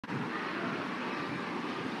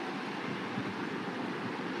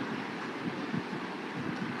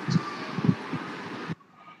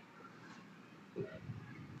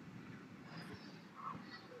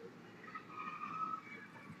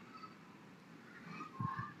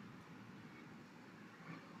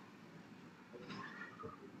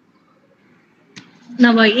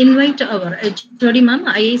Now I invite our HOD ma'am,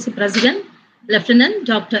 IIC President, Lieutenant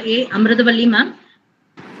Dr. A. Amritavalli ma'am,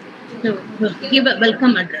 to give a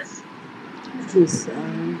welcome address. Yes,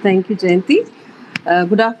 thank you, Jayanti.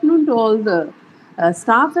 Good afternoon to all the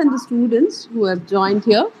staff and the students who have joined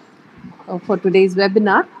here for today's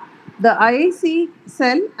webinar. The IIC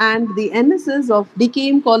cell and the NSS of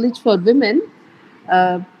DKM College for Women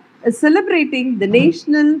is celebrating the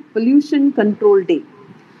National Pollution Control Day.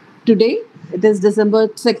 Today, it is December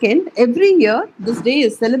 2nd. Every year, this day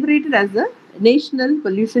is celebrated as the National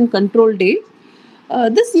Pollution Control Day.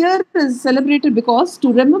 This year is celebrated because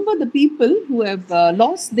to remember the people who have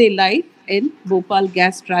lost their life in Bhopal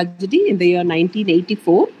gas tragedy in the year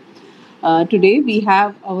 1984. Today, we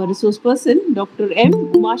have our resource person, Dr. M.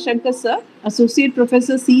 Umashankar Sir, Associate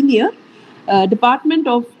Professor Senior, Department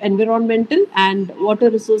of Environmental and Water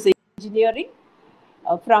Resource Engineering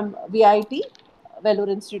from VIT, Vellore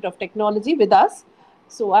Institute of Technology, with us.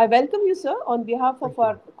 So I welcome you, sir, on behalf of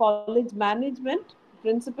our college management,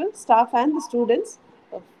 principal, staff, and the students.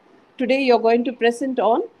 Today, you're going to present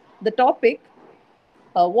on the topic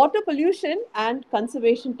water pollution and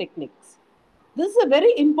conservation techniques. This is a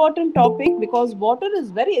very important topic because water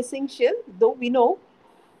is very essential, though we know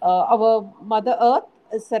our Mother Earth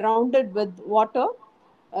is surrounded with water.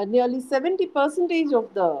 Nearly 70%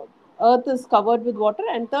 of the earth is covered with water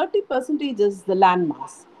and 30% is the land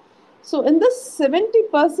mass. So in this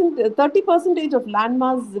 70%, 30% of land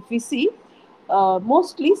mass, if we see,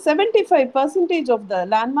 mostly 75% of the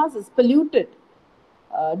land mass is polluted.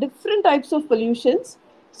 Different types of pollutions.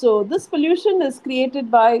 So this pollution is created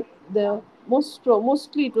by the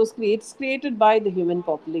mostly it was created by the human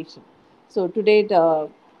population. So today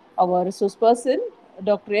our resource person,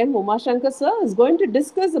 Dr. M. Umashankar sir, is going to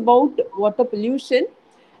discuss about water pollution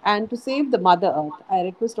and to save the Mother Earth. I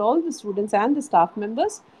request all the students and the staff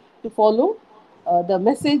members to follow the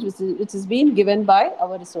message which is being given by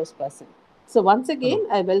our resource person. So once again,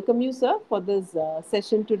 I welcome you, sir, for this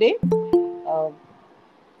session today.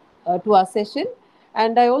 To our session,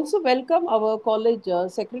 and I also welcome our college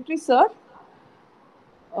secretary, sir,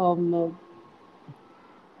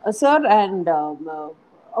 sir, and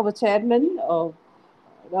our chairman,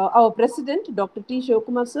 our president, Dr. T.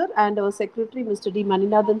 Shivakumar sir, and our secretary, Mr. D.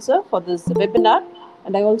 Maninathan sir, for this webinar.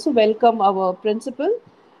 And I also welcome our principal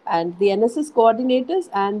and the NSS coordinators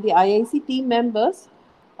and the IIC team members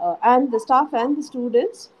and the staff and the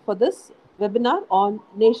students for this webinar on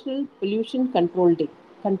National Pollution Control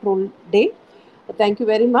Day. Thank you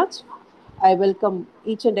very much. I welcome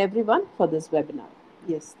each and everyone for this webinar.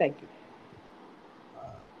 Yes, thank you.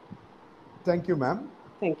 Thank you, ma'am.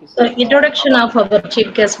 Thank you, So, sir. introduction of our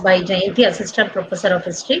chief guest by Jayanti, Assistant Professor of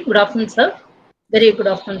History. Good afternoon, sir. Very good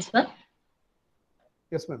afternoon, sir.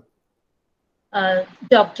 Yes, ma'am.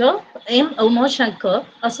 Dr. M. Umashankar,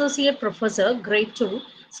 Associate Professor, Grade 2,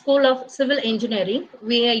 School of Civil Engineering,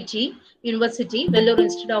 VIT, University, Vellore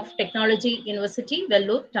Institute of Technology, University,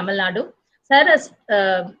 Vellore, Tamil Nadu. Sir has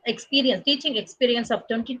teaching experience of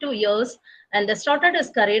 22 years and started his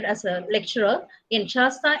career as a lecturer in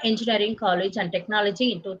Shasta Engineering College and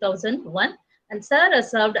Technology in 2001. And Sir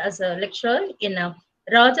has served as a lecturer in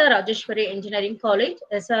Raja Rajeshwari Engineering College,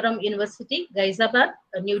 SRM University, Ghaziabad,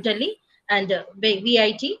 New Delhi, and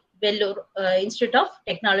VIT, Vellore Institute of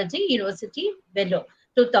Technology, University, Vellore,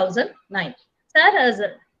 2009. Sir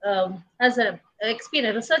has a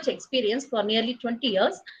research experience for nearly 20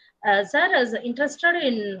 years. Sir is interested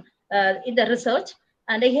in the research,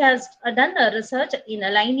 and he has done a research in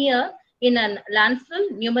a linear in a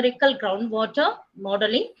landfill numerical groundwater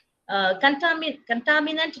modeling,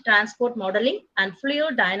 contaminant transport modeling, and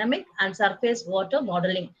fluid dynamic and surface water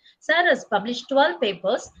modeling. Sir has published 12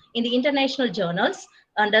 papers in the international journals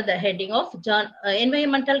under the heading of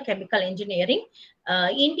Environmental Chemical Engineering,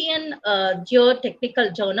 Indian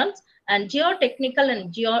Geotechnical Journals, and Geotechnical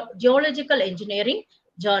and Geological Engineering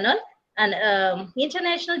Journal, and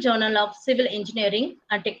International Journal of Civil Engineering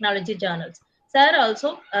and Technology Journals. Sir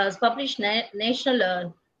also has published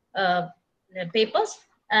national papers,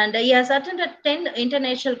 and he has attended 10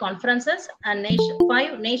 international conferences and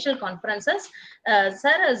 5 national conferences.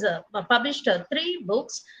 Sir has published 3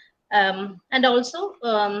 books, and also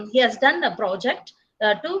he has done a project,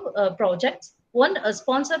 2 projects, one a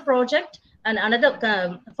sponsor project and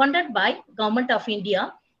another funded by Government of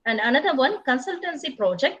India, and another one consultancy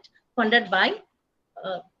project funded by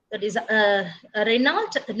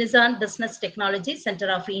Renault Nissan Business Technology Center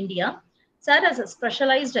of India. Sir has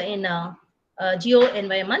specialized in geo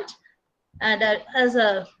environment and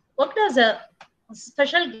worked as a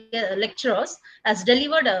special lecturers, has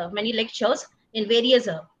delivered many lectures in various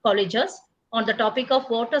colleges on the topic of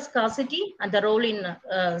water scarcity and the role in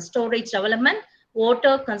storage development,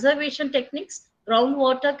 water conservation techniques,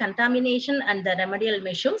 groundwater contamination, and the remedial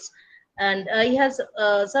measures. And he has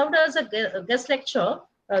served as a guest lecture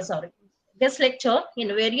in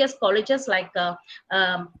various colleges like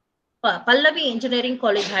Pallavi Engineering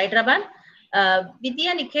College, Hyderabad,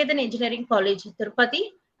 Vidya Niketan Engineering College, Tirupati,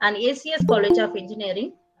 and ACS College of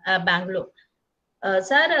Engineering, Bangalore.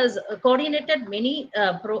 Sir has coordinated many,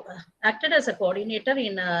 acted as a coordinator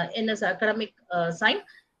in his academic side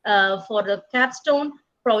for the capstone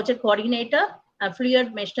project coordinator, a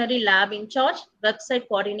fluid machinery lab in charge, website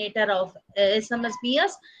coordinator of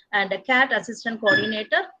SMSBS, and a CAT assistant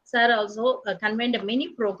coordinator. Sir also convened many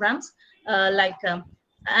programs like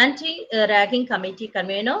anti-ragging committee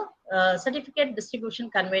convener, certificate distribution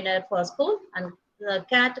convener for school, and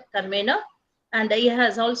CAT convener. And he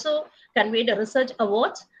has also conveyed research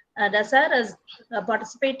awards. And Sir has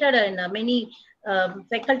participated in many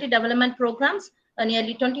faculty development programs.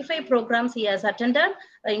 Nearly 25 programs he has attended,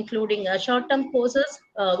 including short-term courses,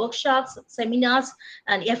 workshops, seminars,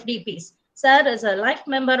 and FDPs. Sir is a life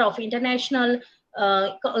member of International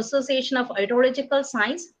Association of Hydrological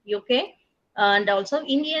Science, UK, and also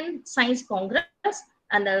Indian Science Congress.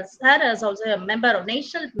 And Sir is also a member of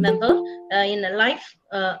national member in a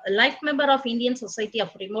life member of Indian Society of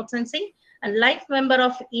Remote Sensing, and life member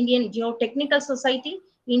of Indian Geotechnical Society,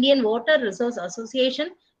 Indian Water Resource Association,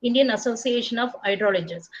 Indian Association of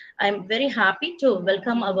Hydrologists. I'm very happy to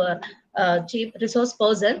welcome our Chief Resource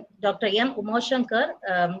Person, Dr. M. Umashankar,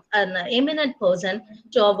 an eminent person,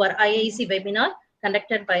 to our IIC webinar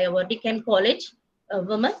conducted by our Deakin College,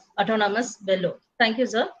 Women, Autonomous, Vellore. Thank you,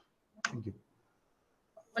 sir. Thank you.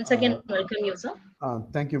 Once again, welcome you, sir.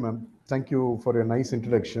 Thank you, ma'am. Thank you for your nice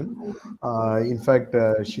introduction. In fact,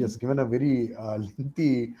 she has given a very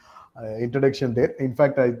lengthy introduction there. In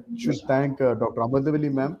fact, I should thank Dr.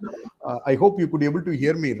 Amadavali, ma'am. I hope you could be able to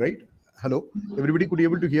hear me, right? Hello? Everybody could be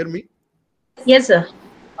able to hear me? Yes, sir.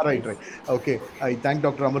 Right. Okay. I thank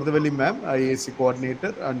Dr. Amarthavalli ma'am, IAC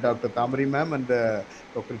coordinator, and Dr. Tamari ma'am and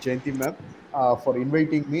Dr. Jayanti ma'am for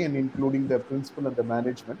inviting me and including the principal and the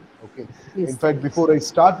management. Okay. Yes, in fact, before I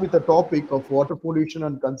start with the topic of water pollution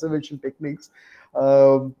and conservation techniques,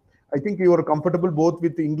 I think you are comfortable both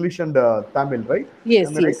with English and Tamil, right? Yes,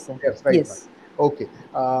 Am I right? yes, sir. Yes, right. Yes. Okay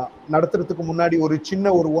நடத்துறதுக்கு முன்னாடி ஒரு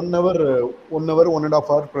சின்ன ஒரு 1.5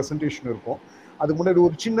 hour presentation இருக்கும். அதுக்கு முன்னாடி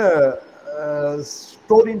ஒரு சின்ன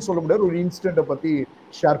ஸ்டோரின்னு சொல்ல முடியாது, ஒரு இன்சிடென்ட்டை பற்றி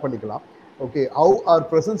ஷேர் பண்ணிக்கலாம். Okay, how R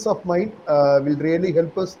presence of mind will really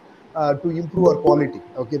help us to improve our quality.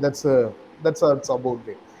 Okay, that's about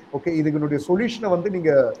it. Okay, இதுக்குனுடைய சொல்யூஷனை வந்து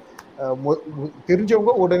நீங்கள்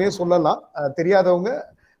தெரிஞ்சவங்க உடனே சொல்லலாம், தெரியாதவங்க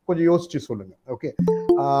கொஞ்சம் யோசிச்சு சொல்லுங்க. ஓகே,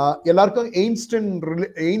 எல்லாருக்கும் எயின்ஸ்டன்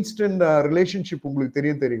ரிலேஷன்ஷிப் உங்களுக்கு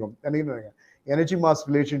தெரியும். Energy mass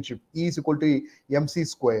relationship E is equal to mc².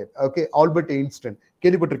 Okay, Albert Einstein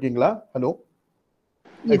கேள்விப்பட்டிருக்கீங்களா? Hello,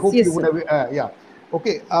 I hope you would have. Yeah.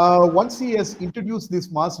 Okay, once he has introduced this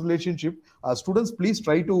mass relationship, students please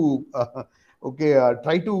try to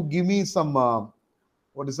try to give me some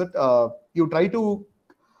what is it, you try to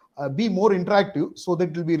be more interactive so that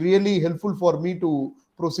it will be really helpful for me to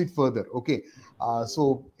proceed further. Okay, so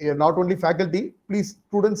not only faculty, please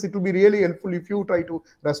students, it will be really helpful if you try to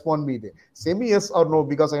respond me there. Say me yes or no,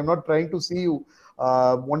 because I am not trying to see you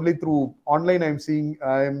only through online.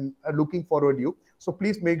 I am looking forward you, so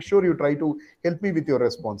please make sure you try to help me with your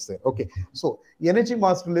response there. Okay, so energy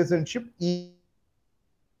mass relationship,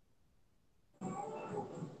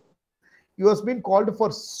 you has been called for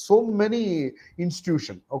so many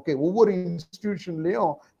institution. Okay, ஒவ்வொரு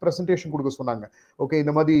இன்ஸ்டிடியூஷன்லயும் presentation கொடுக்க சொன்னாங்க. Okay,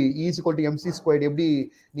 இந்த மாதிரி E is equal to mc² எப்படி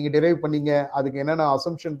நீங்க derive பண்ணீங்க, அதுக்கு என்னென்ன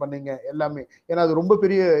அசம்ப்ஷன் பண்ணீங்க, எல்லாமே. ஏன்னா அது ரொம்ப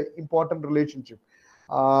பெரிய important relationship.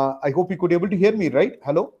 I hope you could able to hear me, right?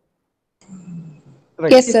 Hello?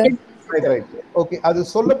 Right. Yes, sir. Right. Okay, அது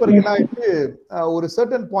சொல்ல பிறகுனா ஒரு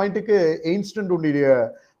சர்டன் பாயிண்ட்டுக்கு எயின்ஸ்டன் உடைய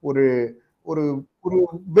ஒரு ஒரு ஒரு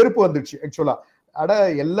வெறுப்பு வந்துடுச்சு. ஆக்சுவலா அட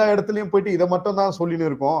எல்லா இடத்துலயும் போயிட்டு இதை மட்டும் தான் சொல்லின்னு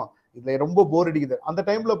இருக்கோம், இதுல ரொம்ப போர் அடிக்குது. அந்த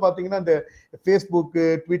டைம்ல பாத்தீங்கன்னா இந்த ஃபேஸ்புக்,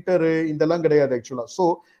 ட்விட்டர் இதெல்லாம் கிடையாது ஆக்சுவலா. So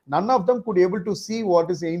none of them could able to see what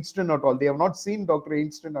is Einstein at all. They have not seen Dr.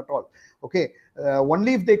 Einstein at all. Okay,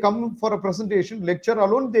 only if they come for a presentation lecture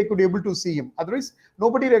alone they could able to see him. Otherwise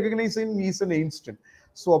nobody recognizes him is an Einstein.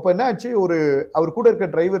 So அப்போ என்ன ஆச்சு, அவர் கூட இருக்க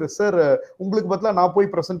driver, sir உங்களுக்கு பதிலாக நான் போய்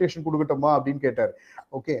presentation கொடுக்கட்டுமா அப்படின்னு கேட்டார்.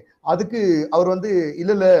 ஓகே, அதுக்கு அவர் வந்து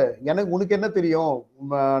இல்லை எனக்கு உனக்கு என்ன தெரியும்,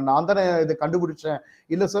 நான் தானே இதை கண்டுபிடிச்சேன்.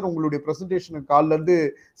 இல்லை சார், உங்களுடைய ப்ரெசன்டேஷன் காலில இருந்து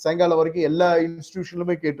சாயங்காலம் வரைக்கும் எல்லா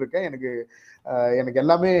இன்ஸ்டிடியூஷன்லுமே கேட்டிருக்கேன், எனக்கு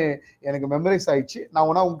எல்லாமே எனக்கு மெமரைஸ் ஆயிடுச்சு, நான்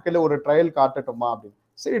வேணா உங்க கையில ஒரு ட்ரையல் காட்டட்டுமா அப்படின்னு.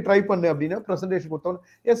 சரி ட்ரை பண்ணு அப்படின்னா ப்ரெசன்டேஷன் கொடுத்தோன்னு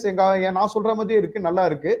எஸ் நான் சொல்ற மாதிரியே இருக்கு, நல்லா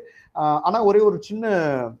இருக்கு. ஆனா ஒரே ஒரு சின்ன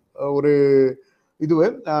ஒரு இதுவே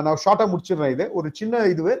நான் ஷார்ட்டா முடிச்சிடுறேன். இது ஒரு சின்ன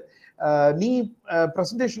இதுவே, நீ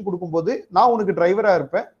ப்ரெசன்டேஷன் கொடுக்கும்போது நான் உனக்கு டிரைவரா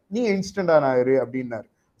இருப்பேன், நீ இன்ஸ்டன்டா ஆயிரு அப்படின்னாரு.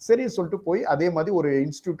 சரி சொல்லிட்டு போய் அதே மாதிரி ஒரு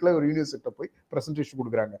இன்ஸ்டியூட்ல ஒரு யூனிவர்சிட்டியில போய் ப்ரெசன்டேஷன்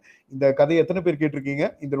கொடுக்குறாங்க. இந்த கதையை எத்தனை பேர் கேட்டிருக்கீங்க?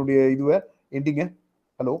 இதனுடைய இதுவை எண்டிங்க.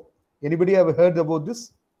 Hello, anybody have heard about this?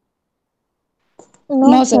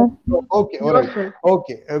 No, sir. Okay,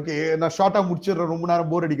 okay okay, நான் ஷார்ட்டா முடிச்சிடுறேன், ரொம்ப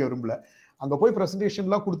நேரம் போர் அடிக்க விரும்பல. அங்க போய்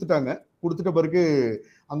ப்ரெசன்டேஷன்லாம் கொடுத்துட்டாங்க. கொடுத்துட்ட பிறகு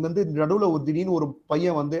அங்க வந்து நடுவுல ஒரு திடீர்னு ஒரு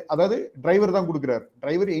பையன் வந்து, அதாவது டிரைவர் தான் கொடுக்குறாரு,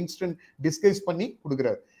 டிரைவர் இன்ஸ்டன்ட் டிஸ்கைஸ் பண்ணி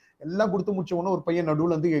கொடுக்குறாரு. எல்லாம் கொடுத்து முடிச்ச உடனே ஒரு பையன்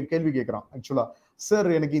நடுவுல வந்து கேள்வி கேட்கறான். ஆக்சுவலா, சார்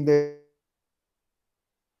எனக்கு இந்த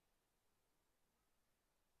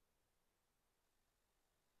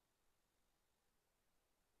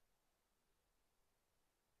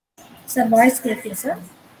Sir, voice clear, sir.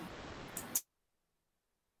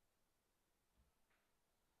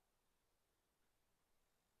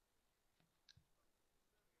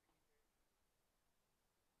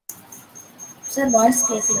 Sir, voice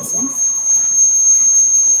clear, sir.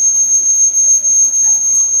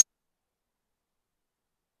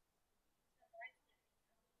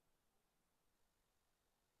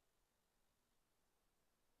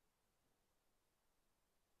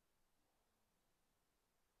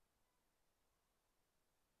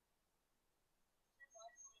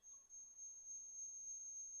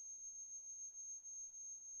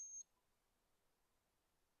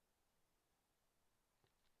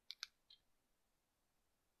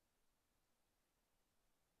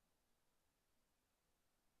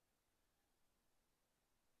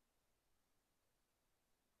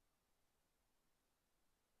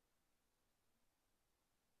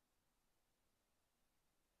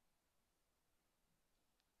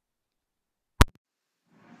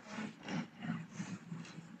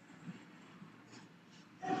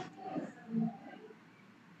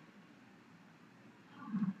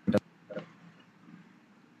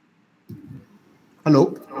 Hello,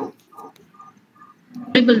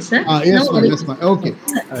 okay.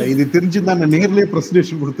 இது தெரிஞ்சுதான் நான் நேர்லயே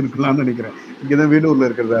பிரசன்டேஷன் கொடுத்துருக்கலாம்னு நினைக்கிறேன், இங்கதான் வேலூர்ல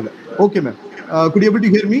இருக்கிறதால. Okay ma'am, could you able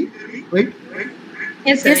to hear me? Right?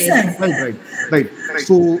 Yes, sir. Right.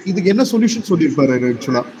 So இதுக்கு என்ன சொல்யூஷன் சொல்லியிருப்பாரு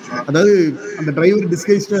ஆக்சுவலா? அதாவது அந்த டிரைவர்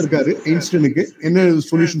டிஸ்கைஸ்டா இருக்காரு, ஐன்ஸ்டைனுக்கு என்ன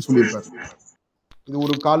சொல்யூஷன் சொல்லியிருப்பாரு? இது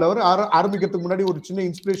ஒரு கால் அவர் ஆரம்பிக்கிறதுக்கு முன்னாடி ஒரு சின்ன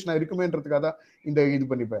இன்ஸ்பிரேஷனா இருக்குமேன்றதுக்காக தான் இந்த இது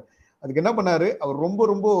பண்ணிப்பேன். அதுக்கு என்ன பண்ணாரு, அவர் ரொம்ப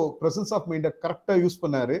ரொம்ப பிரசன்ஸ் ஆஃப் மைண்டை கரெக்டா யூஸ்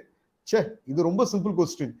பண்ணாரு. சே, இது ரொம்ப சிம்பிள்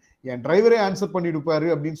கொஸ்டின், என் டிரைவரே ஆன்சர் பண்ணிடுப்பாரு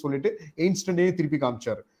அப்படின்னு சொல்லிட்டு ஐன்ஸ்டைனே திருப்பி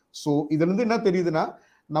காமிச்சாரு. ஸோ இதுல இருந்து என்ன தெரியுதுன்னா,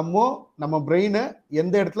 நம்ம பிரெயினை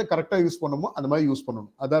எந்த இடத்துல கரெக்டா யூஸ் பண்ணணுமோ அந்த மாதிரி யூஸ் பண்ணணும்,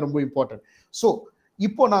 அதான் ரொம்ப இம்பார்ட்டன்ட். ஸோ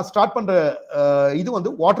இப்போ நான் ஸ்டார்ட் பண்ற இது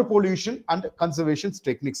வந்து water pollution and conservation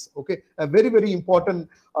techniques. Okay, very very important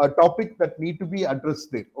topic that need to be address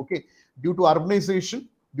there. Okay, due to urbanisation,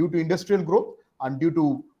 due to industrial growth and due to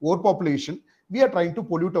overpopulation, we are trying to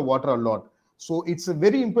pollute the water a lot. So it's a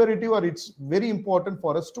very imperative, or it's very important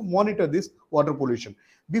for us to monitor this water pollution.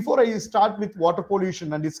 Before I start with water pollution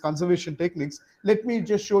and its conservation techniques, let me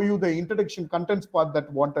just show you the introduction contents part that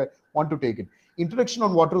want to take it. Introduction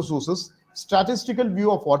on water sources, statistical view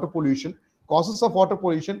of water pollution, causes of water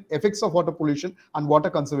pollution, effects of water pollution, and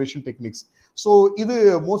water conservation techniques. So either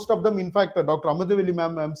most of them, in fact, Dr. Amadaveli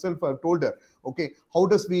ma'am himself told her, okay, how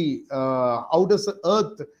does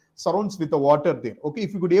earth surrounds with the water there? Okay,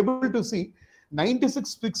 if you could able to see,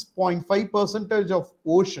 96.5% of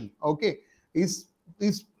ocean, okay, is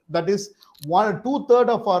that is 2/3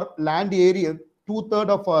 of our land area, 2/3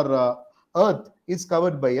 of our earth is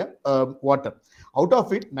covered by water. Out of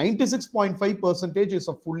it, 96.5% is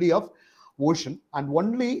fully of ocean, and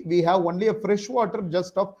we have only a fresh water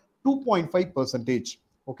just of 2.5%.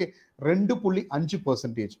 okay,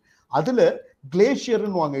 2.5%. அதுல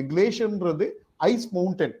கிளேஷியர்ன்றது ice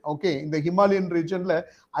mountain. Okay, இந்த Himalayan ரீஜன்ல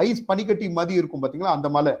ice பனிக்கட்டி மாதிரி இருக்கும் பாத்தீங்களா, அந்த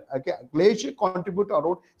மலை. Okay, glacier contribute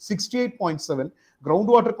around 68.7,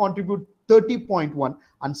 ground water contribute 30.1,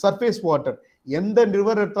 and surface water எந்த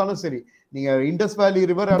river எடுத்தாலும் சரி, நீங்க இண்டஸ் வேலி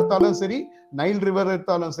ரிவர் எடுத்தாலும் சரி, நைல் ரிவர்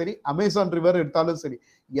எடுத்தாலும் சரி, அமேசான் ரிவர் எடுத்தாலும் சரி,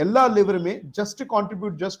 எல்லா ரிவருமே ஜஸ்ட்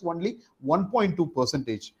கான்ட்ரிபியூட் ஜஸ்ட் ஒன்லி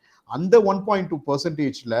 1.2%. அந்த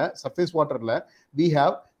 1.2%ல சர்ஃபேஸ் வாட்டர்ல வி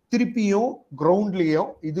ஹாவ் திருப்பியும் கிரவுண்ட்லயும்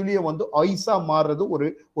இதுலயும் வந்து ஐஸா மாறுறது ஒரு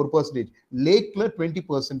percentage, லேக்ல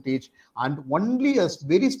 20%, and only a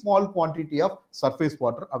very small quantity of surface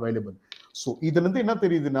water available. So இதுல இருந்து என்ன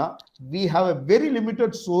தெரியுதுன்னா, we have a very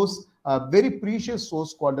limited source, a very precious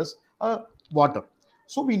source called as water.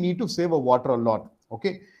 So we need to save our water a lot.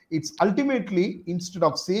 Okay, it's ultimately, instead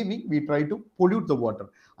of saving, we try to pollute the water.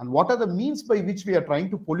 And what are the means by which we are trying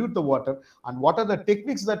to pollute the water, and what are the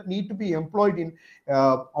techniques that need to be employed in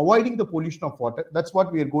avoiding the pollution of water? That's what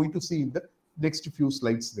we are going to see in the next few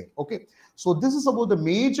slides there. Okay, so this is about the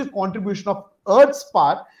major contribution of Earth's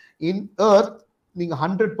part. In Earth, நீங்க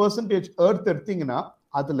 100% Earth எடுத்தீங்கன்னா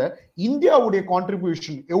அதுல இந்தியாவுடைய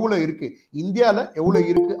contribution எவ்வளவு இருக்கு, இந்தியால எவ்வளவு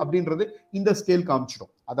இருக்கு அப்படின்றது இந்த ஸ்கேல்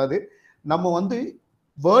காமிச்சிடும். அதாவது நம்ம வந்து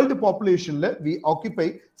world பாப்புலேஷன்ல we occupy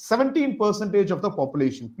 17% of the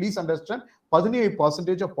population. Please understand,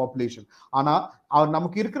 17% of population. ஆனா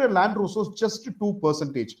நமக்கு இருக்கிற லேண்ட் ரிசோர்ஸ் ஜஸ்ட்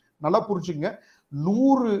 2%. நல்லா புரிஞ்சுங்க.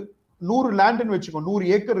 100 லேண்ட்னு வச்சுக்கோ,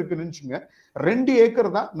 100 ஏக்கர் இருக்குன்னு வச்சுங்க, 2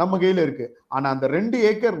 ஏக்கர் தான் நம்ம கையில இருக்கு. ஆனா அந்த 2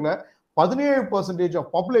 ஏக்கர்ல 17% of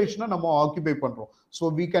population நம்ம ஆக்குபை பண்றோம். So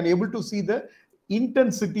we can able to see the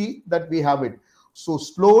intensity that we have it. So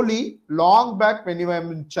slowly, long back when you were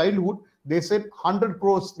in childhood, they said 100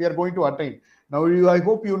 crores we are going to attain. Now I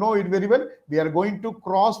hope you know it very well. We are going to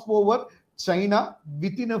cross over China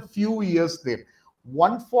within a few years there.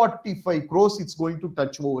 145 crores it's going to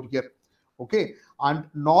touch over here. Okay, and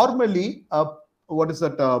normally what is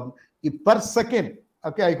that per second?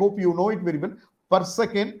 Okay, I hope you know it very well. Per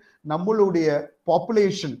second, நம்மளுடைய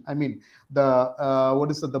population, I mean the what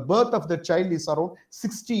is it, the birth of the child is around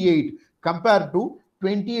 68 compared to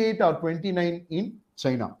 28 or 29 in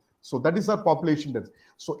China. So that is our population death.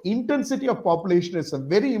 So intensity of population is a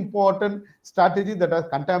very important strategy that are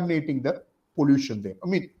contaminating the pollution there. I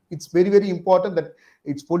mean, it's very, very important that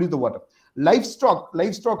it's pollute the water.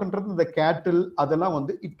 Livestock and the cattle, அதெல்லாம்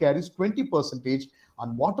வந்து it carries 20%, and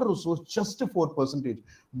water resource just 4%.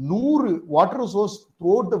 100 water resource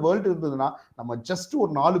throughout the world இருந்ததுன்னா நம்ம just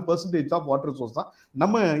ஒரு 4% தான் water resource தான்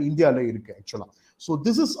நம்ம இந்தியால இருக்கு actually. So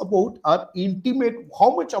this is about our intimate, how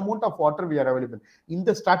much amount of water we are available. இந்த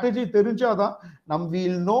strategy தெரிஞ்சாதான் நம்ம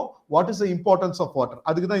will know what is the importance of water.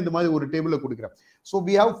 அதுக்கு தான் இந்த மாதிரி ஒரு டேபிள கொடுக்கிறேன். So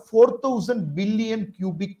we have 4000 billion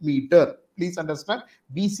cubic meter. Please understand,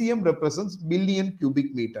 BCM represents billion cubic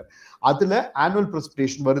meter. அதுல annual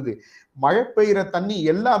precipitation வருது. மழை பெய்யற தண்ணி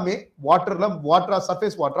எல்லாமே வாட்டரா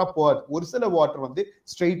சர்ஃபேஸ் வாட்டரா போகாது. ஒரு சில வாட்டர் வந்து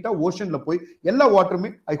ஸ்ட்ரெயிட்டா ஓஷன்ல போய் எல்லா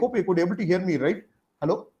வாட்டருமே, I hope you could able to hear me, right?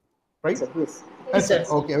 Hello? Right? Yes. Yes, sir.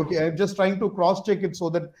 Okay. I'm just trying to cross check it so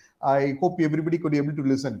that I hope everybody could be able to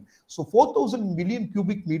listen. So 4000 billion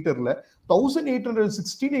cubic meterல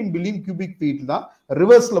 1869 billion cubic feet தான்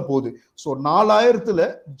ரிவர்ஸ்ல போகுது. So 4000ல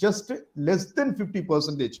just less than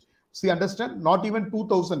 50%. See, understand, not even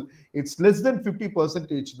 2000, it's less than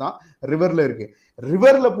 50% தான் ரிவர்ல இருக்கு.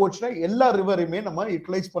 ரிவர்ல போச்சுன்னா எல்லா ரிவரையுமே நம்ம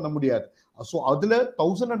utilise பண்ண முடியாது. ஸோ அதுல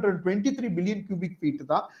 1123 பில்லியன் கியூபிக் ஃபீட்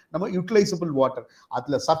தான் நம்ம யூட்டிலைசபிள் வாட்டர்.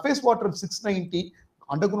 அதுல surface water 690,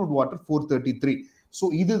 under ground water 433. So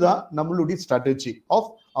இதுதான் நம்மளுடைய strategy of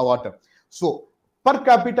water. So per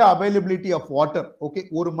capita availability of water. Okay,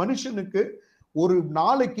 ஒரு மனுஷனுக்கு ஒரு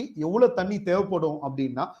நாளைக்கு எவ்வளவு தண்ணி தேவைப்படும்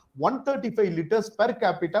அப்படின்னா 135 liters per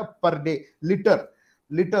capita per day. Litre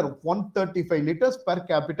 135 liters per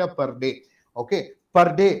capita per day. Okay,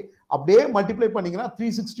 per day அப்படியே மல்டிப்ளை பண்ணீங்கன்னா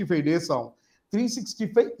 365 days ஆகும்.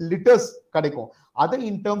 365 liters கிடைக்கும். அதை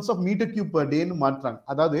in terms of metre cube per டேன்னு மாற்றாங்க.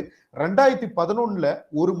 அதாவது 2011ல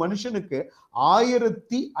ஒரு மனுஷனுக்கு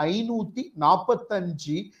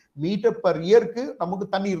 1545 மீட்டர் பர் இயருக்கு நமக்கு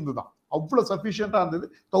தண்ணி இருந்துதான். அவ்வளவு சஃபிஷியண்டா இருந்தது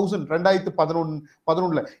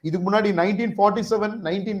 2011ல. இதுக்கு முன்னாடி 1947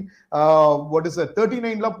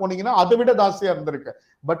 1939 போனீங்கன்னா அதை விட ஜாஸ்தியா இருந்திருக்கு.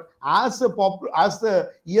 But as the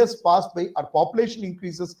years pass by, our population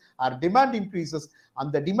increases, our demand increases.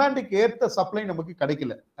 அந்த டிமாண்டுக்கு ஏற்ற சப்ளை நமக்கு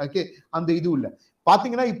கிடைக்கல. ஓகே, அந்த இது இல்ல.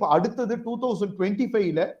 பாத்தீங்கன்னா இப்ப அடுத்தது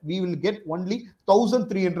 2025ல we will get only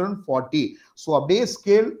 1340. So அப்படியே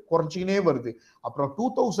ஸ்கேல் குறைஞ்சிக்கினே வருது. அப்புறம்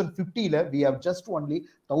 2050ல we have just only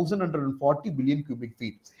 1140 billion cubic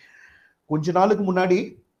feet. கொஞ்ச நாளுக்கு முன்னாடி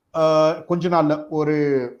கொஞ்ச நாள்ல ஒரு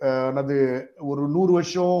 100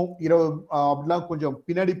 வருஷம் 20 அப்படிலாம் கொஞ்சம்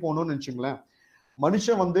பின்னாடி போகணும்னு நினைச்சுங்களேன்.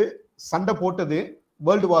 மனுஷன் வந்து சண்டை போட்டது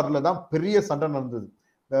வேர்ல்டு வார்ல தான் பெரிய சண்டை நடந்தது.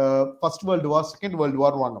 First world war, second world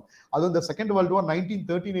war வாங்க. அது இந்த செகண்ட் வேர்ல்டு வார்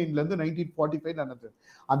 1939ல இருந்து 1945 நடந்தது.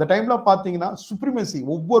 அந்த டைம்ல பாத்தீங்கன்னா சுப்ரிமசி,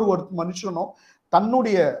 ஒவ்வொரு மனுஷனும்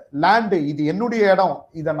தன்னுடைய லேண்டு, இது என்னுடைய இடம்,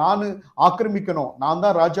 இதை நான் ஆக்கிரமிக்கணும், நான்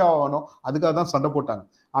தான் ராஜா ஆகணும், அதுக்காக தான் சண்டை போட்டாங்க.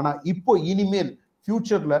 ஆனா இப்போ இனிமேல்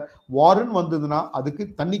ஃபியூச்சர்ல வார்ன்னு வந்ததுன்னா அதுக்கு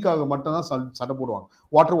தண்ணிக்காக மட்டும்தான் சண்டை போடுவாங்க,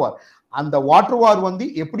 வாட்டர் வார். அந்த வாட்டர் வார் வந்து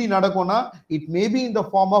எப்படி நடக்கும்னா, it maybe in the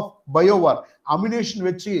form of பயோவார். Ammunition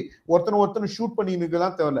வச்சு ஒருத்தனை ஷூட்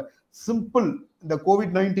பண்ணிக்கலாம் தேவையில்ல. சிம்பிள், இந்த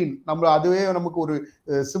COVID-19 நம்ம அதுவே நமக்கு ஒரு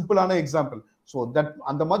சிம்பிளான எக்ஸாம்பிள். ஸோ தட்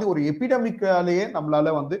அந்த மாதிரி ஒரு எபிடமிக்காலேயே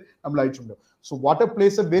நம்மளால வந்து நம்மள அழிச்சு முடியும். So water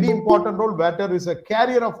place a very important role. Water is a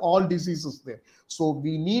carrier of all diseases there. So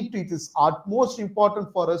we need it is utmost important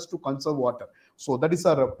for us to conserve water. So that is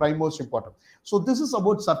our prime most important. So this is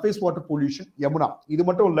about surface water pollution, Yamuna. இது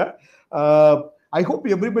மட்டும் இல்ல, I hope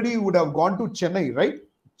everybody would have gone to Chennai, right?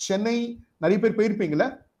 Chennai நிறைய பேர் போயிருப்பீங்களா?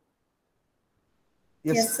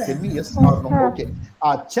 Yes, tell me yes or no. Okay.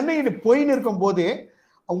 சென்னையில போயின்னு இருக்கும் போதே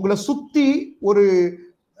உங்களை சுத்தி ஒரு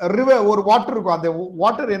ரிவர், ஒரு வாட்டர் இருக்கும். அந்த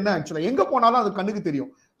வாட்டர் என்ன ஆக்சுவலா எங்க போனாலும் அது கண்ணுக்கு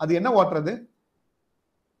தெரியும். அது என்ன வாட்டர்? அது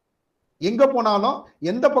எங்க போனாலும்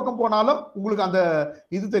எந்த பக்கம் போனாலும் உங்களுக்கு அந்த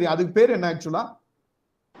இது தெரியும். அதுக்கு பேர் என்ன ஆக்சுவலா?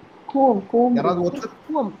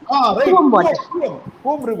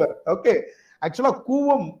 கூவம் ரிவர். ஓகே, ஆக்சுவலா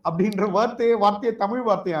கூவம் அப்படின்ற வார்த்தையை தமிழ்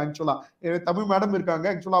வார்த்தையை ஆக்சுவலா தமிழ் மேடம் இருக்காங்க,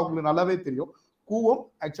 ஆக்சுவலா அவங்களுக்கு நல்லாவே தெரியும். கூவம்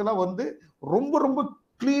ஆக்சுவலா வந்து ரொம்ப ரொம்ப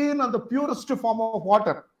clean and purest form of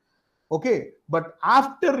water. Okay, but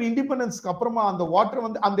after இண்டிபெண்டன்ஸ்க்கு அப்புறமா அந்த வாட்டர்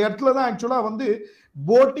வந்து அந்த இடத்துல தான் ஆக்சுவலா வந்து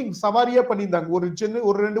போட்டிங் சவாரியா பண்ணியிருந்தாங்க. ஒரு சின்ன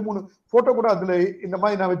ஒரு 2-3 போட்டோ கூட அதுல இந்த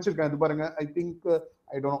மாதிரி நான் வச்சிருக்கேன். இது பாருங்க. I think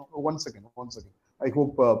I don't know, one second I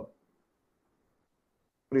hope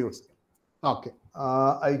okay,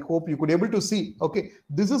 I hope you could able to see. Okay,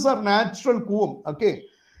 this is our natural Cooum. Okay,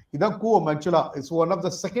 இதான் கூவம். ஆக்சுவலா it's one of the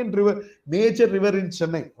second river, major river in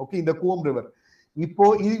Chennai. Okay, இந்த Cooum river இப்போ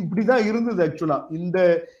இப்படிதான் இருந்தது. ஆக்சுவலா இந்த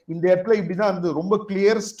இடத்துல இப்படிதான் இருந்தது, ரொம்ப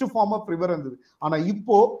கிளியரஸ்ட் ஃபார்ம் ஆஃப் ரிவர் இருந்தது. ஆனா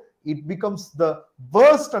இப்போ it becomes the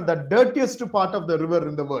worst and the dirtiest part of the river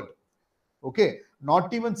in the world. Okay, not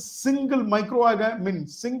even single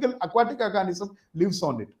single aquatic organism lives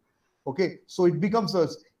on it. Okay, so it becomes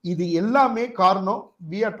இது எல்லாமே காரணம்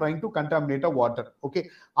we are trying to contaminate a water. Okay,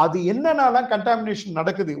 அது என்னனால contamination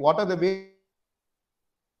நடக்குது, what are the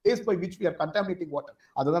ways by which we are contaminating water,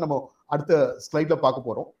 அதுதான் நம்ம அடுத்த ஸ்லைட்ல பார்க்க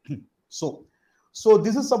போறோம். So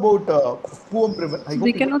this is about Kuvam river.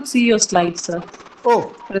 We cannot see your slides, sir. Oh,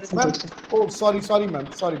 ma'am. Oh, sorry ma'am.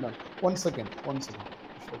 One second. One second.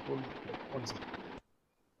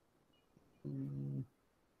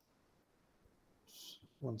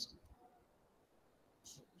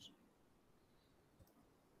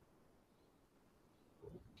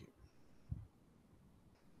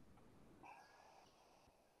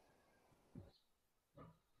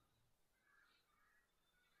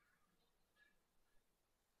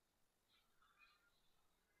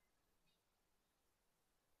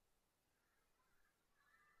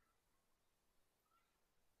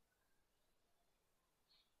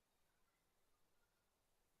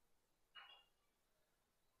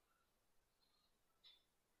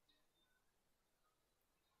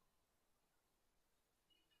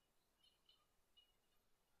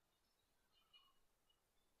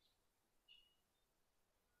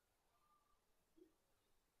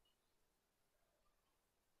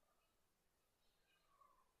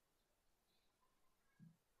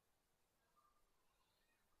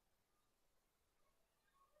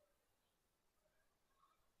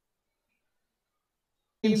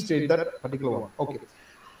 State that particular one. Okay,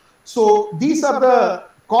 so these are the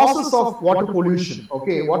causes of water pollution.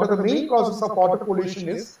 Okay, what are the main causes of water pollution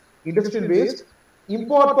is industrial waste,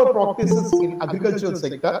 improper practices in agricultural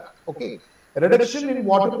sector. Okay, reduction in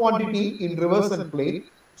water quantity in rivers and plain,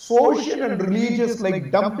 social and religious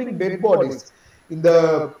like dumping dead bodies. In the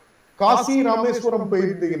Kasi Rameswaram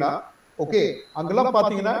போயிருந்தீங்கன்னா, okay, அங்கெல்லாம்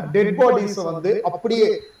பாத்தீங்கன்னா dead bodies வந்து அப்படியே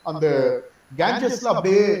அந்த கேஞ்சஸ்ல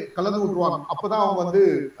அப்படியே கலந்து விட்டுருவாங்க. அப்பதான் அவங்க வந்து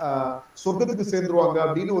சொர்க்கத்துக்கு சேர்ந்துருவாங்க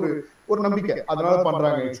அப்படின்னு ஒரு நம்பிக்கை, அதனால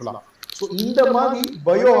பண்றாங்க ஆக்சுவலா. ஸோ இந்த மாதிரி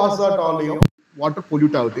பயோ ஹாசார்டாலையும் வாட்டர்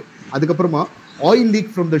பொல்யூட் ஆகுது. அதுக்கப்புறமா oil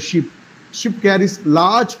league from the ship carries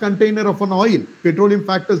large container of an oil, petroleum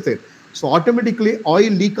factors there. So automatically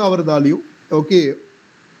oil league ஆகிறதாலையும் okay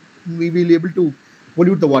we will able to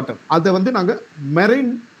pollute the water. அதை வந்து நாங்க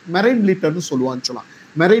மெரைன் லிட்டர்னு சொல்லுவோம் ஆக்சுவலா.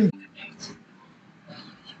 Marine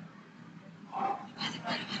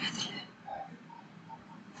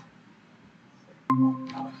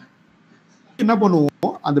என்ன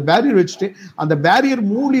பண்ணுவோம், அந்த பேரியர் வச்சுட்டு அந்த பேரியர்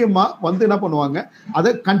மூலியமா வந்து என்ன பண்ணுவாங்க, அதை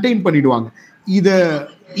கண்டெயின் பண்ணிடுவாங்க. இத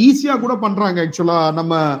ஈஸியா கூட பண்றாங்க ஆக்சுவலா.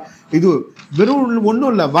 நம்ம இது வெறும்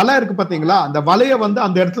ஒன்றும் இல்லை, வலை இருக்கு பாத்தீங்களா, அந்த வலையை வந்து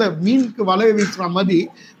அந்த இடத்துல மீனுக்கு வலையை வீசுற மாதிரி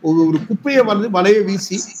ஒரு குப்பையை வந்து வலையை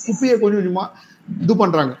வீசி குப்பையை கொஞ்சம் கொஞ்சமா இது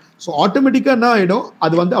பண்றாங்க. ஸோ ஆட்டோமேட்டிக்கா என்ன ஆயிடும்,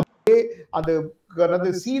 அது வந்து அப்படியே அந்த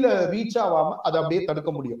சீல ரீச் ஆகாம அதை அப்படியே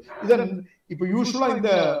தடுக்க முடியும். இதன் இப்ப யூஸ்வலா இந்த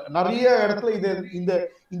நிறைய இடத்துல இந்த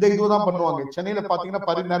இந்த இதுதான் பண்ணுவாங்க. சென்னையில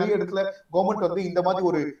பாத்தீங்கன்னா நிறைய இடத்துல கவர்மெண்ட் வந்து இந்த மாதிரி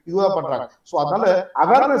ஒரு இதுதான் பண்றாங்க. சோ அதனால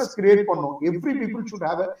அவேர்னஸ் கிரியேட் பண்ணும். Every people should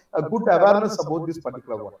have a good awareness about this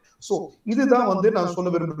particular one. So இதுதான் வந்து நான் சொல்ல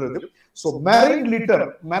விரும்புறது. So marine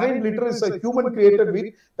litter is a human created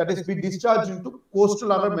waste that is be discharged into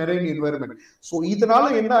coastal or marine environment. So இதனால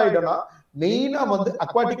என்ன ஆயிடும்னா மெயினா வந்து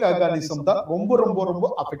அக்வாட்டிக் ஆர்கானிசம் தான் ரொம்ப ரொம்ப ரொம்ப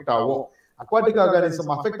அஃபெக்ட் ஆகும். aquatic organism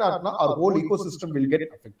affect ஆகுனா our whole ecosystem will get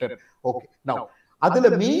affected. Okay, now அதுல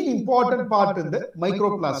மெயின் இம்பார்ட்டன்ட் பார்ட் இந்த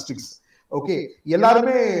மைக்ரோபிளாஸ்டிக்ஸ். ஓகே,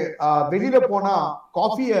 எல்லாருமே வெளியில போனா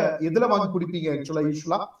காஃபிய எதுல வாங்கி குடிப்பீங்க?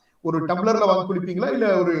 யூஸ்வலா ஒரு டம்ளர்ல வாங்கி குடிப்பீங்களா இல்ல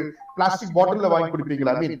ஒரு பிளாஸ்டிக் பாட்டில்ல வாங்கி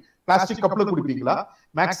குடிப்பீங்களா? ஐ மீன் பிளாஸ்டிக் கப்ல குடிப்பீங்களா?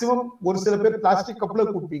 மேக்ஸிமம் ஒரு சில பேர் பிளாஸ்டிக் கப்ல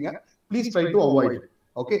குடிப்பீங்க. Please try to avoid it.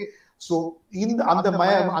 Okay, so இந்த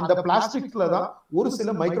அந்த பிளாஸ்டிக்ல தான் ஒரு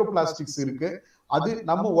சில மைக்ரோ பிளாஸ்டிக்ஸ் இருக்கு. அது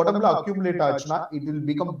நம்ம உடம்புல அக்யூமுலேட் ஆச்சுன்னா it will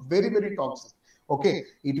become very very toxic. Okay,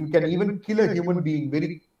 it can even kill a human being very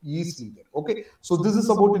easily there. Okay, so this is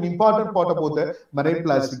about an important part about the marine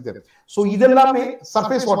plastic there. So இதெல்லாமே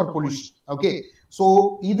surface water pollution. Okay, so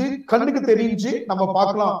இது கண்ணுக்கு தெரிஞ்சு நம்ம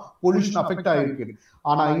பார்க்கலாம் pollution affect ஆயிருக்கு.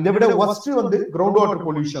 ஆனா இதை விட worst வந்து ground water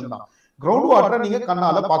pollution தான். கிரவுண்ட் வாட்டரை நீங்க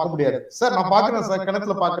கண்ணால பார்க்க முடியாது. சார் நான் பாக்குறேன் சார்,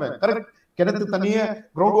 கிணத்துல பாக்குறேன், கரெக்ட், கிணத்து தண்ணியே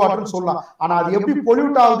கிரவுண்ட் வாட்டர்னு சொல்லலாம். ஆனா அது எப்படி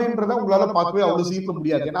பொல்யூட் ஆகுதுன்றத உங்களால பார்க்கவே அவ்வளவு சீக்கிரம்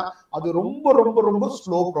முடியாது. ஏன்னா அது ரொம்ப ரொம்ப ரொம்ப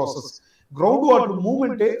ஸ்லோ ப்ராசஸ். கிரவுண்ட் வாட்டர்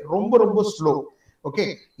மூவ்மெண்டே ரொம்ப ரொம்ப ஸ்லோ. ஓகே,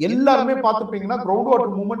 எல்லாருமே பார்த்துப்பீங்கன்னா கிரவுண்ட்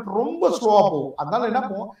வாட்டர் மூவ்மெண்ட் ரொம்ப ஸ்லோவா போகும். அதனால என்ன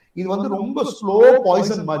போகும், இது வந்து ரொம்ப ஸ்லோ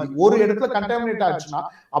பாய்சன் மாதிரி. ஒரு இடத்துல கண்டாமினேட் ஆச்சுன்னா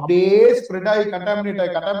அப்படியே ஸ்ப்ரெட் ஆகி கண்டாமினேட்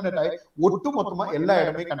ஆகி ஒட்டு மொத்தமா எல்லா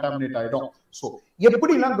இடமே கண்டாமினேட் ஆயிடும். சோ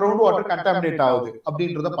எப்படிலாம் கிரவுண்ட் வாட்டர் கண்டாமினேட் ஆகுது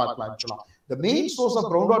அப்படின்றத பார்க்கலாம். ஆக்சுவலா the main source of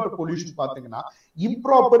groundwater pollution பாத்தீங்கன்னா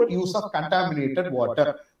improper use of contaminated water.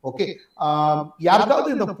 Okay, யாருக்காவது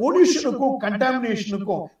இந்த பொல்யூஷனுக்கும்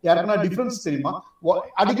கண்டாமினேஷனுக்கும் யாருக்குன்னா டிஃபரன்ஸ் தெரியுமா?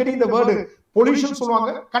 அடிக்கடி இந்த வேர்டு பொல்யூஷன்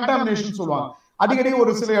சொல்லுவாங்க, கண்டாமினேஷன் சொல்லுவாங்க, அடிக்கடி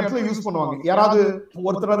ஒரு சில இடத்துல யூஸ் பண்ணுவாங்க. யாராவது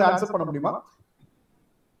ஒருத்தராவது ஆன்சர் பண்ண முடியுமா?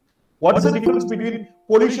 What is the difference between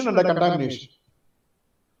pollution and contamination?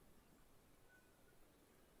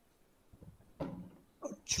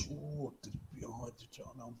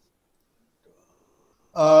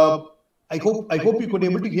 I hope you could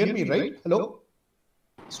able to hear me, right? Hello,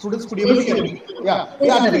 students, could you able to hear me?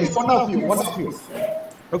 Yeah, please, one of you.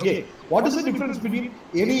 Okay, what is the difference between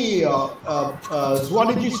any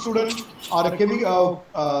zoology student or a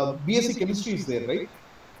BSc chemistry is there, right?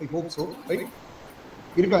 I hope so, right?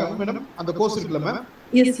 இருக்காங்க madam, அந்த course இருக்குல்ல ma'am?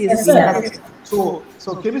 Yes.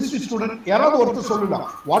 So chemistry student யாராவது ஒருத்தர் சொல்லலாம்,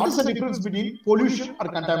 what is the difference between pollution or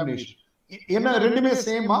contamination? என்ன ரெண்டுமே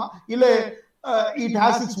சேமா இல்ல it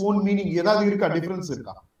has its own meaning? ஏதாவது இருக்கா, டிஃபரன்ஸ்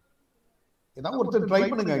இருக்கா? ஏதாவது ஒருத்தர் ட்ரை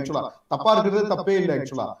பண்ணுங்க. ஆக்சுவலா தப்பா இருக்கிறது தப்பே இல்லை.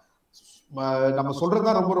 ஆக்சுவலா நம்ம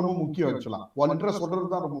சொல்றதுதான் ரொம்ப ரொம்ப முக்கியம். ஆக்சுவலா வாலண்டியரா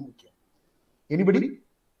சொல்றதுதான் ரொம்ப முக்கியம்.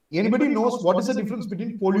 anybody knows what is the difference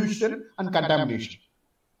between pollution and contamination?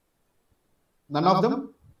 None of them?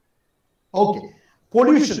 Okay,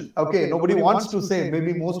 pollution. Okay, nobody wants to say.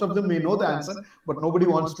 Maybe most of them may know the answer, but nobody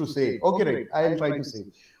wants to say. Okay, right, I'll try to say.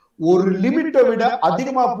 ஒரு லிமிட்டை விட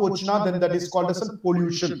அதிகமா போச்சுன்னா then that is called as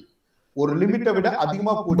pollution. ஒரு லிமிட்டை விட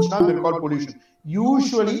அதிகமா போச்சுன்னா that is called pollution.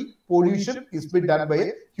 Usually pollution is been done by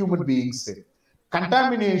human beings.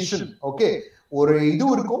 Contamination, okay, ஒரு இது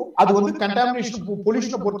இருக்கும், அது வந்து கண்டாமினேஷன்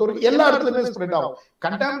பொல்யூஷனை பொறுத்தவரைக்கும் எல்லா இடத்துலயுமே ஸ்ப்ரெட் ஆகும்.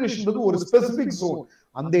 கண்டாமினேஷன் ஒரு ஸ்பெசிபிக் ஜோன்,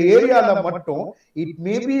 அந்த ஏரியால மட்டும். It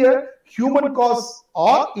may be a human cause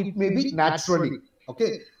or it may be naturally.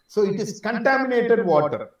 Okay, so it is contaminated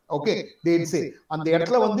water. Okay, they will say அந்த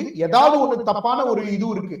இடத்துல வந்து ஏதாவது ஒரு தப்பான ஒரு இது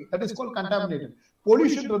இருக்கு, that is called contaminated.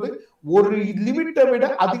 பொல்யூஷன்றது ஒரு லிமிட்டை விட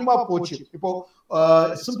அதிகமா போச்சு. இப்போ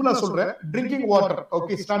சிம்பிளா சொல்றேன், ட்ரிங்கிங் வாட்டர்,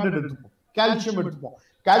 ஓகே, ஸ்டாண்டர்ட் எடுத்துப்போம். கால்சியம் எடுத்துப்போம்.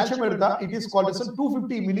 கால்சியம் எடுத்தா it is called as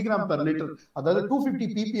 250 milligram per litre, அதாவது 250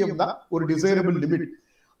 ppm தான் ஒரு டிசைரபிள் லிமிட்.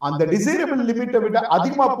 அந்த டிசைரபிள் லிமிட்டை விட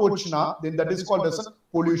அதிகமா போச்சுன்னா then that is called as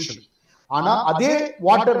pollution. ஆனா அதே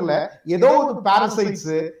வாட்டர்ல ஏதோ ஒரு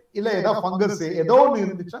பாரசைட்ஸ் இல்ல ஏதோ ஃபங்கஸ் ஏதோ ஒன்று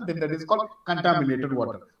இருந்துச்சுன்னா then that is called contaminated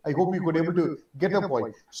water. I hope you could able to get a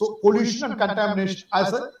point. So pollution and contamination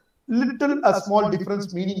as a small difference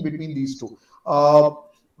meaning between these two.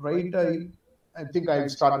 Right, I think I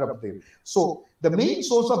started up there. So the main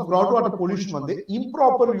source of groundwater pollution வந்து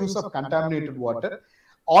improper use of contaminated water.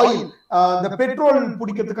 Oil, இந்த petrol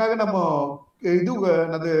பிடிக்கிறதுக்காக நம்ம இது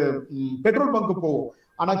petrol bunk போவோம்.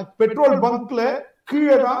 ஆனா petrol பங்க்ல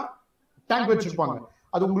கீழே தான் tank வச்சிருப்பாங்க.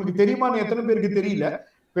 அது உங்களுக்கு தெரியுமான்னு எத்தனை பேருக்கு தெரியல.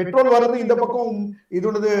 பெட்ரோல் வர்றது இந்த பக்கம்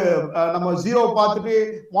இதோடது நம்ம ஜீரோ பார்த்துட்டு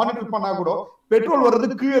மானிட்டர் பண்ணா கூட பெட்ரோல்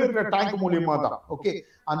வர்றது கீழே இருக்கிற டேங்க் மூலியமா தான். ஓகே,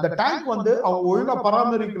 அந்த டேங்க் வந்து அவங்க ஒழுங்கா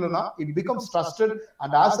பராமரிக்கலன்னா it becomes trusted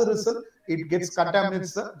and as a result it gets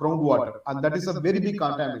contaminates the groundwater and that is a very big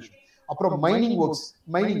contamination. அப்புறம் மைனிங் ஒர்க்ஸ்,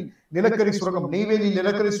 மைனிங் நிலக்கரி சுரங்கம், நெய்வேலி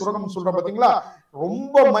நிலக்கரி சுரங்கம் சொல்ற பாத்தீங்களா,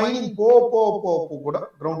 ரொம்ப மைனிங் போ போ போ கூட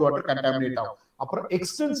கிரவுண்ட் வாட்டர் கண்டாமினேட் ஆகும். அப்புறம்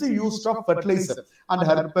extensive use of fertiliser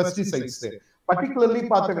and pesticides, particularly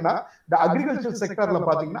பாத்தீங்கன்னா இந்த அக்ரிகல்ச்சர் செக்டர்ல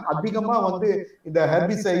பாத்தீங்கன்னா அதிகமா வந்து இந்த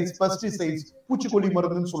ஹெர்பிசைட்ஸ், பெஸ்டிசைட்ஸ், பூச்சிக்கொல்லி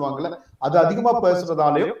மருந்துன்னு சொல்லுவாங்கல்ல, அது அதிகமா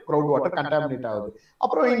பேசுறதாலே கிரவுண்ட் வாட்டர் கண்டாமினேட் ஆகுது.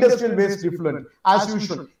 அப்புறம் industrial waste டிஃப்ளூயன்ட், as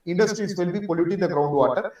usual industries will be polluting the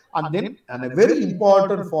groundwater, and then and a very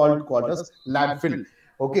important fault called as landfill.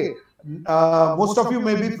 Okay, most of you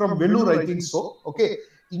may be from Vellore, I think so. Okay,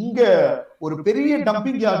 இங்க ஒரு பெரிய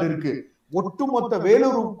dumping yard இருக்கு. ஒட்டுமொத்த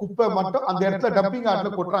வேலூர் குப்பை மட்டும் அந்த இடத்துல dumping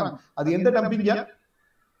யார்ட்ல கொட்டுறாங்க. அது எந்த டம்பிங் யார்ட்?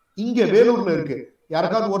 இங்க வேலூர்ல இருக்கு.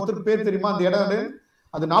 யாருக்காவது ஒருத்தருக்கு பேர் தெரியுமா அந்த இடம்?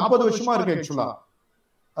 அது 40 வருஷமா இருக்கு ஆக்சுவலா,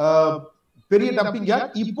 பெரிய டம்பிங்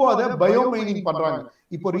யார்ட். இப்போ அதை பயோ மைனிங் பண்றாங்க.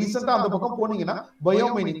 இப்போ ரீசெண்டா அந்த பக்கம் போனீங்கன்னா பயோ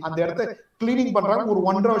மைனிங் அந்த இடத்த கிளீனிங் பண்றாங்க. ஒரு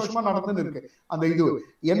 1.5 வருஷமா நடந்துன்னு இருக்கு அந்த இது.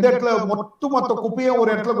 எந்த இடத்துல மொத்த குப்பையும் ஒரு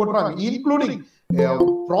இடத்துல கொட்டுறாங்க, including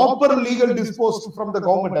proper legal disposed from the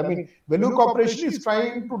government. I mean Vellore corporation is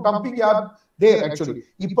trying to dumping yard there actually.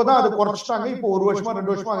 இப்பதான் அது குறைச்சிட்டாங்க. இப்போ 1 வருஷமா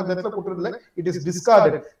 2 வருஷமா அந்த இடத்துல கொட்டுறதுல it is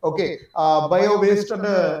discarded. Okay, bio waste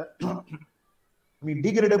and I mean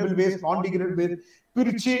degradable waste, non-degradable waste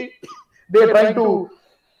பிரிச்சு they are trying to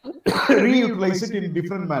reutilize it in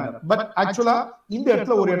different manner. But actually இந்த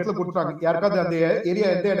இடத்துல ஒரு இடத்துல கொடுத்தாங்க. யாருக்காவது அந்த ஏரியா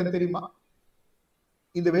எந்த இடம் தெரியுமா?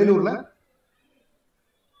 இந்த வேலூர்ல,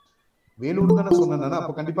 வேலூர் தானே சொன்னேன்,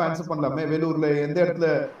 அப்ப கண்டிப்பா ஆன்சர் பண்ணலாமே. வேலூர்ல எந்த இடத்துல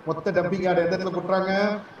மொத்த டம்பிங் யார்டு எந்த இடத்துல கொடுத்தாங்க?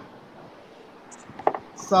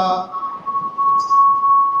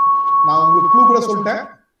 நான் உங்களுக்கு க்ளூ கூட சொல்லிட்டேன்,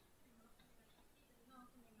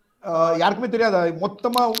 யாருக்குமே தெரியாதா?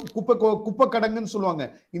 மொத்தமா குப்பை கடங்குன்னு சொல்லுவாங்க.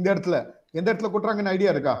 இந்த இடத்துல எந்த இடத்துல கொட்டுறாங்கன்னு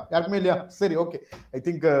ஐடியா இருக்கா? யாருக்குமே இல்லையா? சரி, okay, I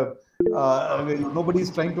think nobody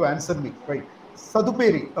is trying to answer me, right?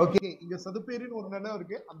 Sathuperi. Okay, இங்க சதுப்பேரின்னு ஒரு இடம்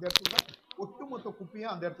இருக்கு. அந்த இடத்துல ஒட்டுமொத்த குப்பையா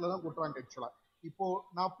அந்த இடத்துல தான் கொட்டுறாங்க ஆக்சுவலா.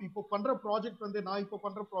 நான் இப்போ பண்ற ப்ராஜெக்ட்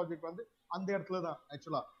வந்து அந்த இடத்துல தான்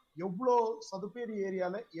ஆக்சுவலா. எவ்வளோ சதுப்பேரி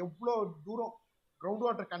ஏரியால எவ்வளோ தூரம் கிரவுண்ட்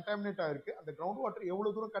வாட்டர் கண்டாமினேட் ஆயிருக்கு, அந்த கிரவுண்ட் வாட்டர்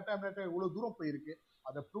எவ்வளவு தூரம் கண்டாமினேட் ஆகி எவ்வளவு தூரம் போயிருக்கு,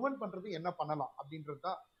 அதை ப்ரிவென்ட் பண்றது என்ன பண்ணலாம் அப்படின்றது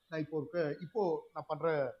தான் நான் இப்போ நான் பண்ற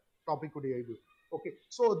டாபிக் உடைய இது. Okay,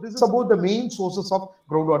 so this is about the main sources of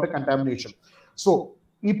ground water contamination. So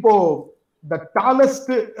இப்போ தி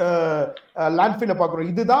டாலஸ்ட் லேண்ட்ஃபில் பாக்குறோம்.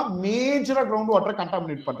 இதுதான் மேஜரா கிரவுண்ட் வாட்டர்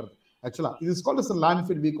கண்டாமினேட் பண்றது ஆக்சுவலா. இது is called as a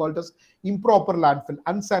landfill. we call it as improper landfill,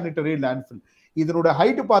 unsanitary landfill. இதனோட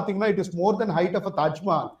height பாத்தீங்கன்னா it is more than height of a Taj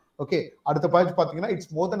Mahal. Okay, அடுத்த page பாத்தீங்கன்னா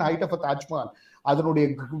it's more then height of a Taj Mahal. அதனுடைய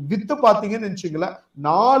with பாத்தீங்கன்னு நினைச்சீங்களா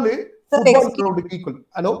 4 football கிரவுண்டுக்கு equal.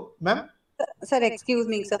 Hello ma'am. Sir, excuse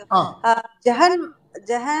me, sir. Jahan,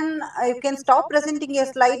 you can stop presenting your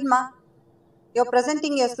slide, ma. You're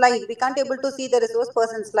presenting your slide. We can't able to see the resource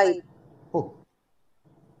person slide. Oh.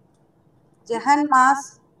 Jahan, mas,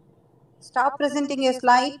 stop presenting your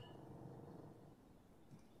slide.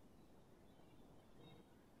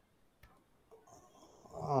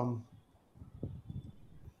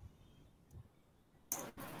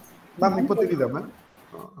 Ma'am, இப்போ தெரியுதா ma'am?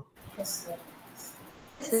 Yes, sir.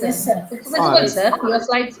 Yes, sir. It's visible, sir. Your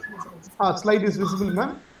slides. Slide is visible,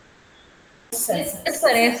 ma'am? Yes, sir. Yes,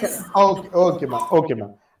 sir. Yes, sir. Okay, ma'am. Okay,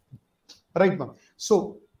 ma'am. Right, ma'am. So,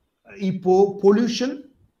 இப்போ pollution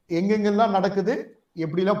எங்கெங்கெல்லாம் நடக்குது,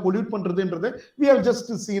 எப்படிலாம் pollute பண்றதுன்றது we have just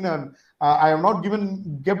seen and I have not given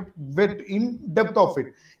wet in depth of it.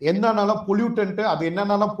 என்னன்னாலும் pollutant, அது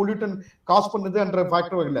என்னன்னாலும் pollutant cos பண்ணுதுன்ற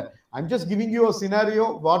factor இல்ல. I'm just giving you a scenario.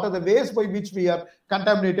 What are the ways by which we are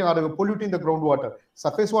contaminating or polluting the groundwater?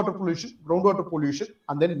 Surface water pollution, groundwater pollution,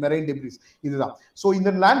 and then marine debris. இதுதான். So in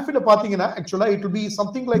the landfill பாத்தீங்கன்னா actually it will be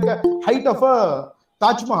something like a height of a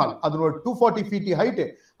Taj Mahal. அது ஒரு 240 feet height.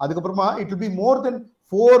 அதுக்கப்புறமா it will be more than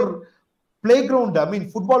 4 playground, I mean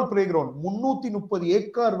football playground, 330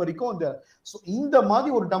 acre வரைக்கும் அந்த. So இந்த மாதிரி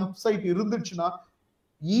ஒரு டம்ப் சைட் இருந்துச்சுன்னா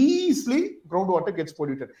easily groundwater gets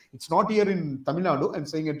polluted. It's not here in Tamil Nadu, I'm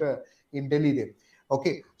saying it in Delhi there.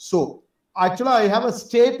 Okay, so actually I have a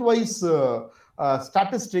state-wise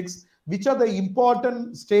statistics, which are the important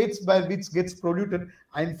states by which gets polluted.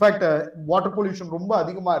 In fact, water pollution ரொம்ப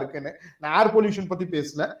அதிகமா இருக்குன்னு நான் air pollution பத்தி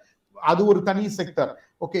பேசல, அது ஒரு தனி sector.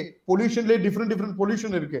 Okay, பொல்யூஷன்ல different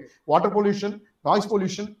pollution இருக்கு. Water pollution, noise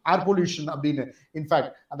pollution, air pollution அப்படின்னு.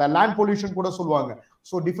 இன்ஃபேக்ட் அந்த லேண்ட் பொல்யூஷன் கூட சொல்லுவாங்க.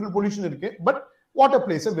 ஸோ டிஃப்ரெண்ட் பொல்யூஷன் இருக்கு. But water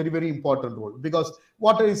plays a very, very important role, because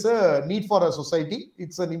water is a need for a society.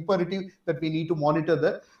 It's an imperative that we need to monitor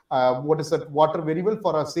the water very well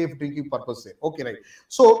for a safe drinking purpose. Okay, right.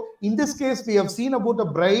 So in this case, we have seen about a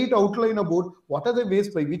bright outline about what are the ways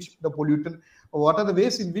by which the pollutant, what are the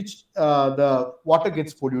ways in which the water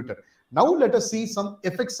gets polluted. Now let us see some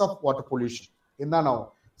effects of water pollution. Now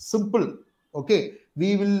simple. Okay, we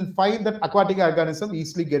will find that aquatic organisms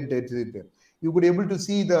easily get dirty there. You could able to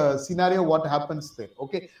see the scenario what happens there.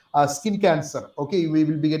 Okay, skin cancer. Okay, we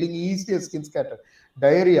will be getting easily skin scatter,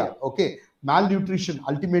 diarrhea. Okay, malnutrition.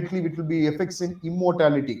 Ultimately, it will be effects in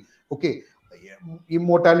immortality. Okay,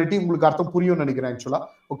 immortality உங்களுக்கு அர்த்தம் புரியும் நினைக்கிறேன் ஆக்சுவலா.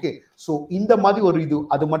 Okay, so இந்த மாதிரி ஒரு இது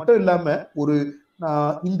அது மட்டும் இல்லாம ஒரு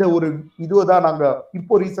இந்த ஒரு இதுதான் நாங்க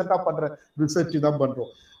இப்போ ரீசெண்டா பண்ற ரிசர்ச் தான்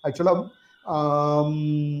பண்றோம். ஆக்சுவலா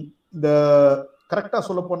இந்த கரெக்டா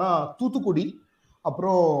சொல்ல போனா தூத்துக்குடி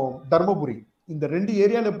அப்புறம் தர்மபுரி இந்த 2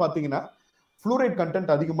 ஏரியால பாத்தீங்கன்னா ஃப்ளூரைட்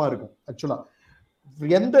கண்டென்ட் அதிகமா இருக்கும். ஆக்சுவலா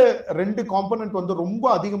எந்த 2 காம்பனன்ட் வந்து ரொம்ப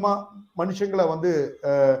அதிகமா மனுஷங்களை வந்து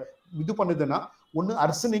இது பண்ணுதுன்னா, ஒன்னு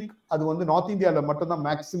அர்சனிக், அது வந்து நார்த் இந்தியால மட்டும் தான்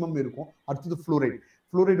மேக்சிமம் இருக்கும். அடுத்தது ஃப்ளூரைட்.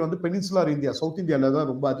 ஃப்ளூரைட் வந்து பெனின்சுலர் இந்தியா, சவுத் இந்தியால தான்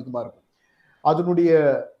ரொம்ப அதிகமா இருக்கும். அதனுடைய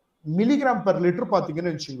மில்லிகிராம் பெர் லிட்டர்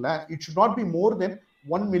பாத்தீங்கன்னு வச்சுங்களேன், it should not be more then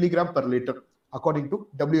 1 milligram per liter according to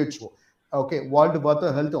WHO. Okay, World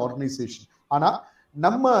Health Organization. ஆனா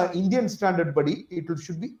நம்ம இந்தியன் ஸ்டாண்டர்ட் படி it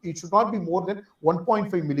should not be more than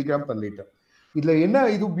 1.5 milligram per liter. இதுல என்ன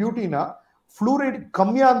இது பியூட்டினா, ஃப்ளூரைட்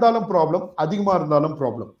கம்மியா இருந்தாலும் ப்ராப்ளம், அதிகமா இருந்தாலும்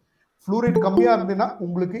ப்ராப்ளம். ஃப்ளூரைட் கம்மியா இருந்ததுன்னா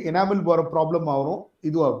உங்களுக்கு எனாமல் வர ப்ராப்ளம் ஆகும்,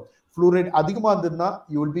 இது ஆகும். ஃப்ளூரைட் அதிகமா இருந்ததுன்னா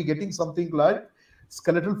you will be getting something like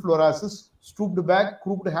skeletal fluorosis, stooped back,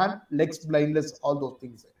 crooked hand, legs blindness, all those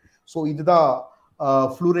things. So இதுதான்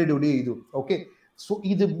ஃப்ளூரைடு உடைய இது. ஓகே, ஸோ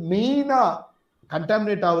இது மெயினா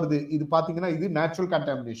கண்டாமினேட் ஆகுறது இது பாத்தீங்கன்னா இது நேச்சுரல்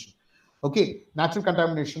கண்டாமினேஷன். ஓகே, நேச்சுரல்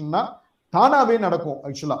கண்டாமினேஷன்னா தானாவே நடக்கும்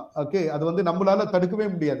ஆக்சுவலா. ஓகே, அது வந்து நம்மளால தடுக்கவே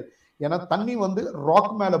முடியாது. ஏன்னா தண்ணி வந்து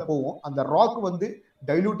ராக் மேல போகும், அந்த ராக் வந்து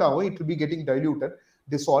டைல்யூட் ஆகும், it will be getting diluted,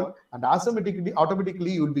 dissolved, and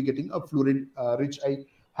automatically you will be getting a fluoride rich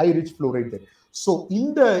high rich fluoride there. So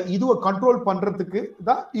இந்த இதுவை கண்ட்ரோல் பண்றதுக்கு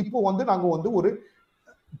தான் இப்போ வந்து நாங்க வந்து ஒரு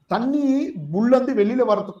தண்ணி உள்ளந்து வெளியில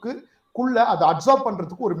வரதுக்குள்ள அதை அப்சார்ப்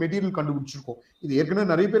பண்றதுக்கு ஒரு மெட்டீரியல் கண்டுபிடிச்சிருக்கோம். இது ஏற்கனவே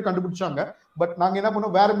நிறைய பேர் கண்டுபிடிச்சாங்க, பட் நாங்க என்ன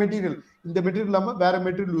பண்ணோம், வேற மெட்டீரியல், இந்த மெட்டீரியல் இல்லாம வேற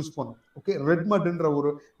மெட்டீரியல் யூஸ் பண்ணோம். ஓகே, ரெட் மட்ன்ற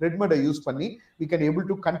ஒரு ரெட் மட்டை யூஸ் பண்ணி we could able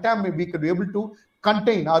to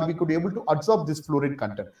contain or we could able to absorb this fluoride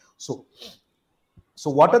content. So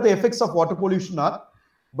what are the effects of water pollution are?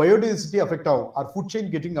 Biodiversity affect ஆகும், our food chain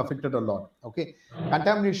getting affected a lot. Okay,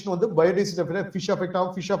 contamination வந்து biodiversity affect, fish affect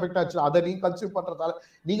ஆகும், fish affect ஆச்சு அதை நீங்க consume பண்றதால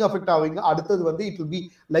நீங்க affect ஆவீங்க. அடுத்தது வந்து it will be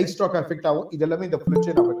livestock affect ஆகும். இதெல்லாமே இந்த food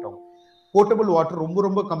chain affect ஆகும். portable water ரொம்ப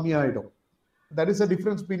ரொம்ப கம்மியாயிடும். That is a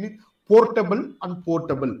difference between portable and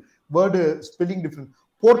portable. word spelling different.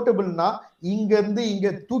 போர்ட்டபிள்னா இங்க இருந்து இங்க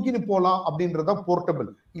தூக்கின்னு போலாம் அப்படின்றதா portable.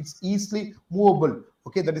 It's easily movable.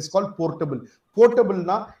 Okay, that is called portable. Portable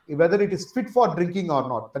na whether it is fit for drinking or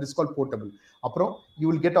not, that is called portable. Apro you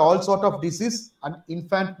will get all sort of disease and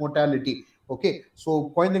infant mortality. Okay, so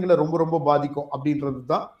குழந்தைகளை ரொம்ப ரொம்ப பாதிக்கும் அப்படின்றது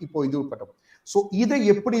தான் இப்போ இது பட்டம். So இதை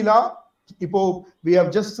எப்படிலாம் இப்போ we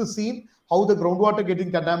have just seen how the groundwater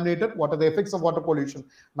getting contaminated, what are the effects of water pollution.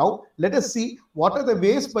 Now let us see what are the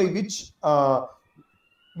ways by which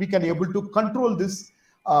we can able to control this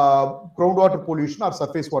groundwater pollution or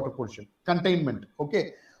surface water pollution. Containment. Okay,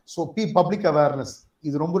 so public awareness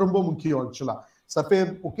is ரொம்ப ரொம்ப முக்கியம் ஆக்சுவலா.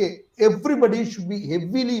 surface, okay, everybody should be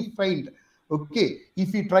heavily fined. Okay, if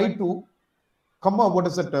we try to come up, what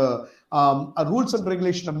is it, rules and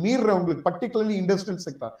regulation மீறவங்களுக்கு, particularly industrial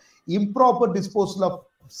sector, improper disposal of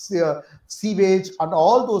sewage and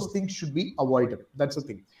all those things should be avoided. That's the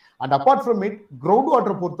thing. And apart from it,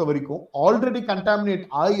 groundwater பொறுத்த வரைக்கும் already contaminate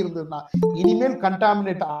ஆகியிருந்ததுன்னா இனிமேல்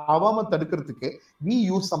contaminate ஆகாம தடுக்கிறதுக்கு we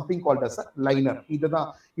use something called as a liner.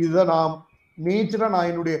 இதுதான் நான் மேஜரா நான்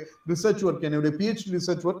என்னுடைய research work, என்னுடைய PhD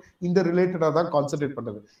ரிசர்ச் ஒர்க் இந்த ரிலேட்டடா தான் கான்சென்ட்ரேட்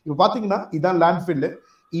பண்றது. இப்போ பாத்தீங்கன்னா இதான் லேண்ட்ஃபில்,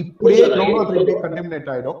 இப்படியே கிரவுண்ட் வாட்டர்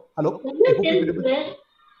கண்டாமினேட் ஆயிடும். ஹலோ,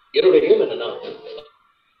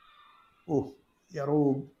 ஓ யாரோ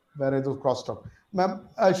வேற ஏதோ cross talk. Ma'am,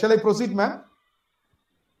 shall I proceed, ma'am?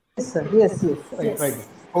 Yes, sir. Yes. Right.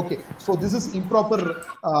 Okay, so this is improper.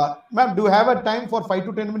 Ma'am, do you have a time for 5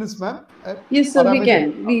 to 10 minutes, ma'am? Yes, sir, we can.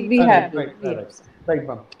 We have. Right,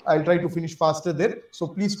 ma'am. I'll try to finish faster there. So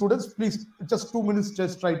please, students, please, just 2 minutes,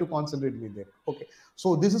 just try to concentrate me there. Okay, so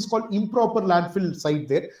this is called improper landfill site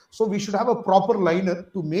there. So we should have a proper liner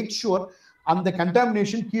to make sure அந்த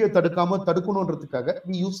contamination கீழே தடுக்கணுன்றதுக்காக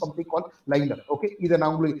we use something called liner. Okay, இதை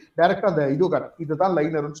நான் உங்களுக்கு டைரக்டா அந்த இதுதான்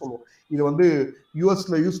லைனர்னு சொல்லுவோம். இது வந்து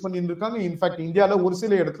யூஎஸ்ல யூஸ் பண்ணிட்டு இருக்காங்க. இன்ஃபேக்ட் இந்தியால ஒரு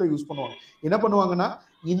சில இடத்துல யூஸ் பண்ணுவாங்க. என்ன பண்ணுவாங்கன்னா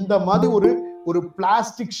இந்த மாதிரி ஒரு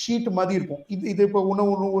பிளாஸ்டிக் ஷீட் மாதிரி இருக்கும். இது இப்போ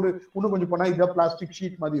இன்னும் கொஞ்சம் பண்ணா இதான் பிளாஸ்டிக்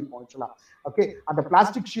ஷீட் மாதிரி இருக்கும் ஆக்சுவலா. ஓகே, அந்த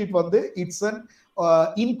பிளாஸ்டிக் ஷீட் வந்து இட்ஸ் அன்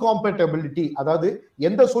incompatibility, அதாவது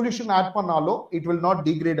எந்த சொல்யூஷன் ஆட் பண்ணாலும் it will not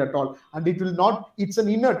degrade at all and it will not, it's an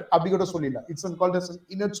inert அப்படி கூட சொல்லிடலாம். it's called as an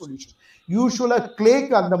inert solution. யூசுவலா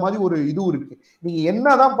கிளேக்கு அந்த மாதிரி ஒரு இது இருக்கு. நீங்க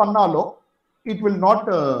என்னதான் பண்ணாலும் it will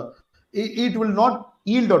not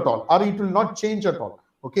yield at all or it will not change at all.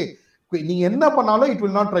 okay, நீங்க என்ன பண்ணாலும் it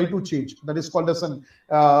will not try to change. that is called as an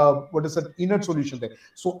what is an inert solution there.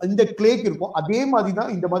 so இந்த கிளேக்கு இருக்கும். அதே மாதிரி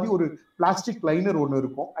தான் இந்த மாதிரி ஒரு பிளாஸ்டிக் லைனர் ஒன்று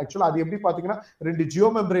இருக்கும். ஆக்சுவலா அது எப்படி பாத்தீங்கன்னா 2 ஜியோ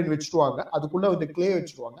மெம்பரேன் வச்சுருவாங்க, அதுக்குள்ள வந்து கிளே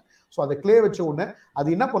வச்சிருவாங்க. ஸோ அந்த கிளே வச்ச உடனே அது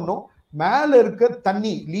என்ன பண்ணும், மேல இருக்க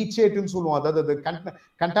தண்ணி லீச்சேட்னு சொல்லுவோம், அதாவது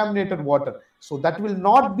contaminated water, so that will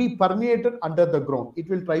not be permeated under the ground, it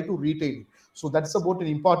will try to retain it. So that's about an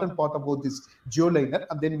important part about this geoliner.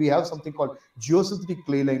 And then we have something called geosynthetic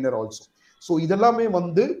clay liner also. So இதெல்லாமே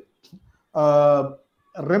வந்து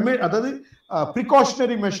அதாவது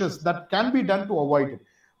precautionary measures that can be done to avoid it.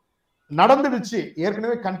 நடந்துடுச்சு,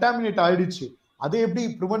 ஏற்கனவே contaminate ஆயிடுச்சு, அதை எப்படி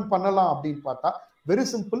prevent பண்ணலாம் அப்படின்னு பார்த்தா very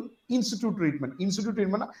simple, institute treatment. Institute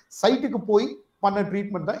ட்ரீட்மெண்ட்னா சைட்டுக்கு போய் பண்ண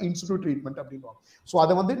ட்ரீட்மெண்ட் தான் இன்ஸ்டிடியூட் ட்ரீட்மெண்ட் அப்படின்வாங்க. ஸோ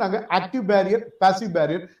அதை வந்து நாங்கள் ஆக்டிவ் பேரியர், பாசிவ்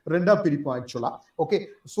பேரியர் ரெண்டா பிரிப்போம் ஆக்சுவலா. ஓகே,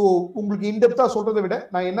 ஸோ உங்களுக்கு இன்டெப்தா சொல்றதை விட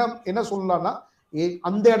நான் என்ன சொல்லலாம்னா,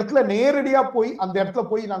 அந்த இடத்துல நேரடியா போய் அந்த இடத்துல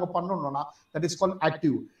போய் நாங்க பண்ணணும்னா தட் இஸ் கால்ட்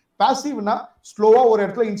ஆக்டிவ். பாசிவ்னா ஸ்லோவா ஒரு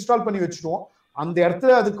இடத்துல இன்ஸ்டால் பண்ணி வச்சுருவோம், அந்த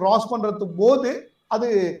இடத்துல அது கிராஸ் பண்றது போது அது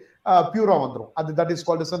பியூரா வந்துடும். அது that is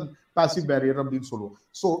called as an passive barrier அப்படின்னு சொல்லுவோம்.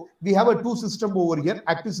 so we have a two system over here,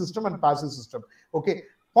 active system and passive system. okay,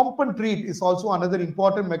 pump and treat is also another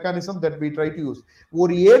important mechanism that we try to use.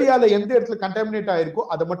 ஒரு ஏரியால எந்த இடத்துல contaminate ஆயிருக்கோ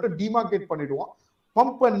அதை மட்டும் டிமார்கேட் பண்ணிடுவோம்,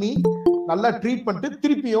 pump பண்ணி நல்லா ட்ரீட் பண்ணிட்டு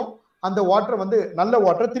திருப்பியும் அந்த வாட்டர் வந்து நல்ல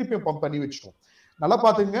வாட்டர் திருப்பியும் பம்ப் பண்ணி வச்சிடுவோம். நல்லா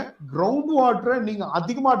பாத்துங்க, கிரவுண்ட் வாட்டரை நீங்க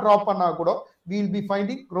அதிகமா டிராப் பண்ணா கூட we will be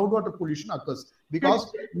finding groundwater pollution occurs because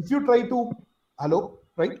if you try to hello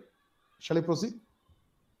right, shall I proceed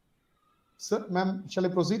sir, ma'am, shall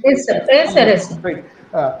I proceed? Yes sir, yes sir, yes sir. right,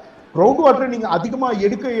 ground water நீங்க அதிகமா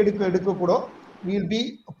எடுக்க கூட we will be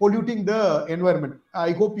polluting the environment.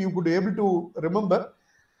 I hope you could able to remember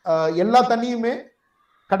எல்லா தண்ணியுமே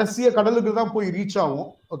கடைசியா கடலுக்கு தான் போய் reach ஆகும்.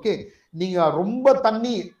 ஓகே, நீங்க ரொம்ப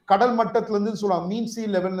தண்ணி கடல் மட்டத்துல இருந்து சொல்லலாம், மீன் சி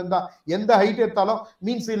லெவல்ல இருந்தா எந்த ஹைட் எடுத்தாலும்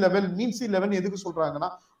மீன் சி லெவல் எதுக்கு சொல்றாங்கன்னா,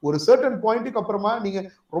 ஒரு சர்டன் பாயிண்ட்டுக்கு அப்புறமா நீங்க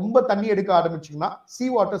ரொம்ப தண்ணி எடுக்க ஆரம்பிச்சீங்கன்னா C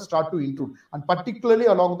water start to intrude and particularly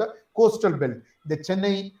along the coastal belt. இந்த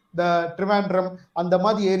சென்னை, இந்த ட்ரிவாண்ட்ரம் அந்த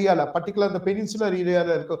மாதிரி ஏரியால, பர்டிகுலர் இந்த பெனின்சுலர் ஏரியால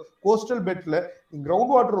இருக்க கோஸ்டல் பெல்ட்ல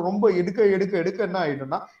கிரவுண்ட் வாட்டர் ரொம்ப எடுக்க என்ன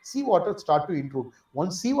ஆயிடும்னா C water start to intrude.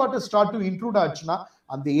 Once C water start to intrude ஆச்சுன்னா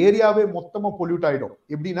அந்த ஏரியாவே மொத்தமா பொல்யூட் ஆயிடும்.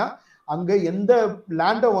 எப்படின்னா அங்க எந்த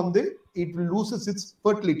லேண்ட வந்து it will loses it's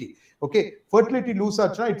fertility. okay, fertility lose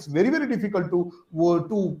ஆச்சுன்னா it's very difficult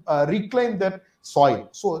to reclaim that soil,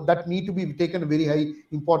 so that need to be taken very high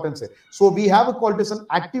importance. so we have a called as an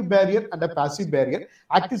active barrier and a passive barrier.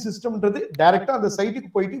 active system ன்றது டைரக்டா அந்த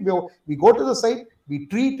சைட்டுக்கு போயிட்டு we go to the site, we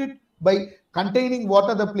treat it by containing what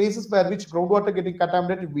are the places where which groundwater getting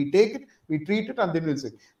contaminated, we take it, we treat it and then we'll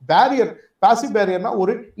see. barrier, passive barrier na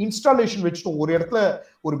ஒரு installation வச்சிட்டோம், ஒரு இடத்துல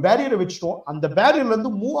ஒரு பேரியரை வச்சிட்டோம், அந்த பேரியர்ல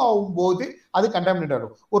இருந்து move ஆகும்போது அது கண்டாமினேட்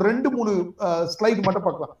ஆகும். ஒரு 2-3 ஸ்லைடு மட்டும்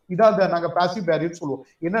பார்க்கலாம். இதான் நாங்க பாசிவ் பேரியர் சொல்லுவோம்.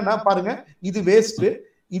 என்னன்னா பாருங்க, இது வேஸ்ட்,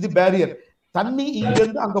 இது பேரியர். தண்ணி இங்க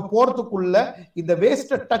இருந்து அங்க போறதுக்குள்ள இந்த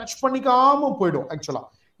வேஸ்ட்டை டச் பண்ணிக்காம போயிடும். ஆக்சுவலா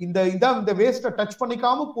இந்த வேஸ்ட்டை டச்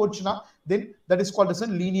பண்ணிக்காம போச்சுன்னா then that is called as a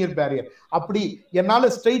linear barrier. அப்படி என்னால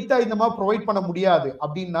ஸ்ட்ரைட்டா இந்த மாதிரி ப்ரொவைட் பண்ண முடியாது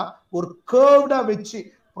அப்படின்னா ஒரு கர்வ்டா வச்சு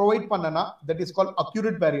ப்ரொவைட் பண்ணனா that is called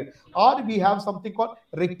accurate barrier, or we have something called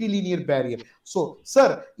rectilinear barrier. so sir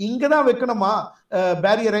இங்க தான் வைக்கணுமா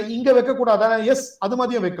பேரியரை, இங்க வைக்க கூடாதா? எஸ், அது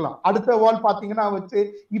மாதிரியும் வைக்கலாம். அடுத்த வால் பாத்தீங்கன்னா வச்சு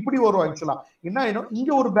இப்படி வரும். ஆக்சுவலா என்ன ஆயிடும்,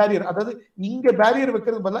 இங்க ஒரு பேரியர், அதாவது இங்க பேரியர்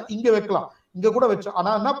வைக்கிறது பதிலா இங்க வைக்கலாம், இங்க கூட வச்சோம்.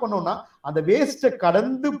 ஆனா என்ன பண்ணோம்னா அந்த வேஸ்ட்டை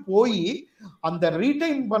கடந்து போய் அந்த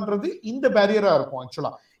ரீடைன் பண்றது இந்த பேரியரா இருக்கும்.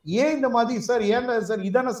 ஆக்சுவலா ஏன் இந்த மாதிரி சார், ஏன் சார்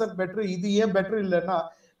இதான சார் பெட்டர், இது ஏன் பெட்டர் இல்லைன்னா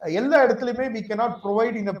எல்லா இடத்துலயுமே we cannot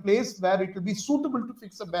provide in a place where it will be suitable to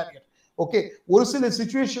fix a barrier. okay, ஒரு சில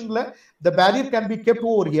situationல the barrier can be kept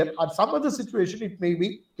over here, or some other situation it may be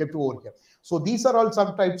kept over here. so these are all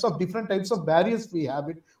some types of different types of barriers we have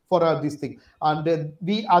it for this thing. and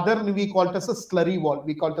we call it as a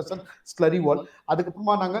slurry wall.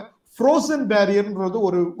 அதுக்கப்புறமா நாங்க frozen barrierன்றது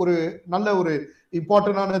ஒரு நல்ல ஒரு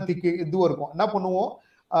இம்பார்ட்டன்டான இதுவும் இருக்கும். என்ன பண்ணுவோம்,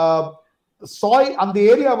 சாயில் அந்த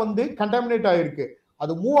ஏரியா வந்து கண்டாமினேட் ஆயிருக்கு,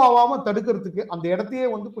 அது மூவ் ஆகாம தடுக்கிறதுக்கு அந்த இடத்தையே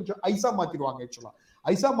வந்து கொஞ்சம் ஐஸா மாத்திடுவாங்க. ஆக்சுவலா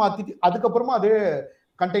ஐஸா மாத்திட்டு அதுக்கப்புறமா அதே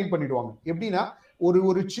கண்டெயின் பண்ணிடுவாங்க. எப்படின்னா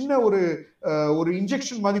ஒரு சின்ன ஒரு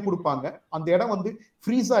இன்ஜெக்ஷன் மாதிரி கொடுப்பாங்க, அந்த இடம் வந்து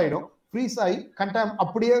ஃப்ரீஸ் ஆயிடும், ஃப்ரீஸ் ஆகி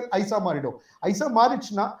அப்படியே ஐஸா மாறிடும். ஐஸா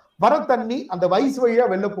மாறிடுச்சுன்னா வர தண்ணி அந்த வைஸ் வழியா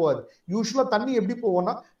வெளில போகாது. யூஸ்வலா தண்ணி எப்படி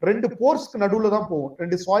போவோம்னா 2 போர்ஸ்க்கு நடுவுல தான் போகும்.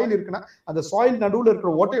 2 சாயில் இருக்குன்னா அந்த சாயில் நடுவுல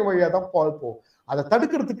இருக்கிற ஓட்டை வழியா தான் போகும். அதை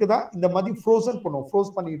தடுக்கிறதுக்கு தான் இந்த மாதிரி ஃப்ரோசன் பண்ணுவோம்,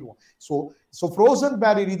 ஃப்ரோஸ் பண்ணிடுவோம். ஸோ ஃப்ரோசன்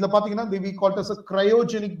பேரியர் இதுல பாத்தீங்கன்னா we call it as a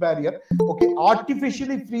cryogenic barrier. Okay,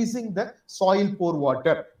 artificially freezing the soil pore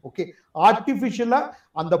water. Okay, artificially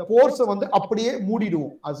அந்த போர்ஸை வந்து அப்படியே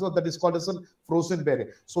மூடிடுவோம். So that is called as a frozen barrier.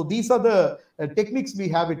 So these are the techniques we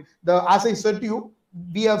have it. As I said to you,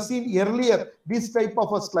 we have seen earlier this type of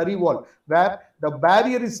a slurry wall where the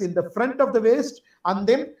barrier is in the front of the waste, and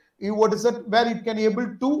then what is it, where it can able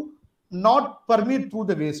to not permeate through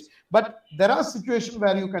the waste. But there are situations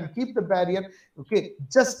where you can keep the barrier, okay,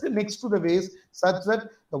 just next to the waste, such that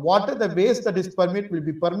the water, the waste that is will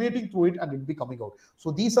be permeating through it and it will be coming out.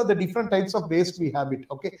 So these are the different types of waste we have it.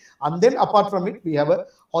 Okay, and then apart from it we have a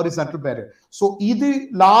horizontal barrier. So இது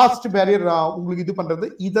last barrier உங்களுக்கு இது பண்றது,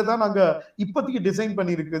 இத தான் நாங்க இப்போதைக்கு design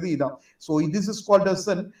பண்ணி இருக்குது இதான். So this is called as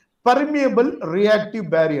an permeable reactive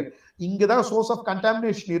barrier. இங்க தான் source of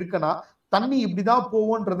contamination இருக்குன்னா தண்ணி இப்படிதான்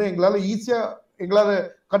போகும்ன்றதை எங்களால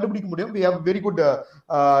கண்டுபிடிக்க முடியும். We have very good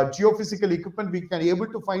geophysical equipment. We can able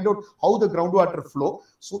to find out how the groundwater flow.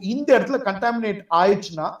 So இந்த இடத்துல contaminate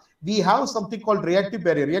ஆயிடுச்சுன்னா we have something called reactive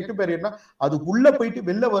barrier. Reactive barrierனா அது உள்ள போயிட்டு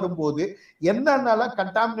வெளில வரும்போது என்னென்னால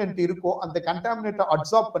contaminant இருக்கோ அந்த contaminant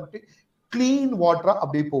அப்சார்ப் பண்ணிட்டு clean water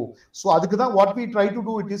அப்படியே போகும். So அதுக்கு தான் what we try to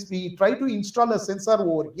do it is we try to install a sensor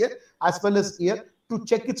over here as well as here to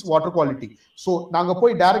check its water quality. So நாங்க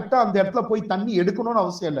போய் டைரக்டா அந்த இடத்துல போய் தண்ணி எடுக்கணும்னு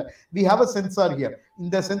அவசியம் இல்லை. We have a sensor here.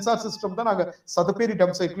 இந்த சென்சார் சிஸ்டம் தான் நாங்க சதப்பேரி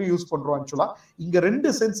டம்ப் சைட்ல யூஸ் பண்றோம். ஆக்சுவலா இங்க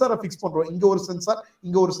 2 சென்சாரை ஃபிக்ஸ் பண்றோம். இங்க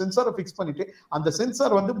ஒரு சென்சாரை ஃபிக்ஸ் பண்ணிட்டு அந்த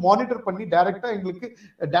சென்சார் வந்து மானிட்டர் பண்ணி டைரக்டா எங்களுக்கு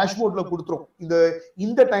டேஷ்போர்ட்ல கொடுத்துரும்.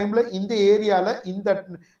 இந்த டைம்ல இந்த ஏரியால இந்த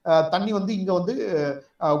தண்ணி வந்து இங்க வந்து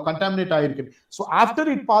contaminate ஆயிருக்கு. So after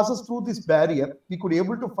it passes through this barrier, we could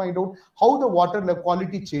able to find out how the water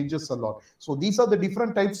quality changes a lot. So these are the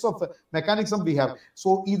different types of mechanism we have. So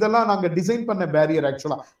இதெல்லாம் நாங்க design பண்ண barrier.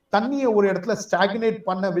 ஆக்சுவலா தண்ணியை ஒரு இடத்துல stagnate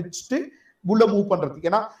பண்ண வச்சுட்டு உள்ள மூவ் பண்றது.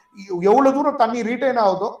 ஏன்னா எவ்வளவு தூரம் தண்ணி ரீடைன்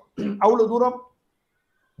ஆகுதோ அவ்வளவு தூரம்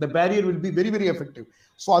the barrier will be very very effective.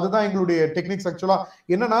 So அதுதான் எங்களுடைய டெக்னிக்ஸ். ஆக்சுவலா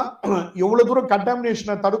என்னன்னா எவ்வளவு தூரம்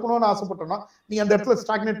கண்டாமினேஷனை தடுக்கணும்னு ஆசைப்பட்டோம்னா நீ அந்த இடத்துல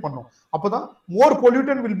ஸ்டாக்னேட் பண்ணும், அப்பதான் more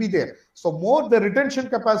pollutant will be there. So more the retention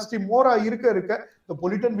capacity more இருக்க the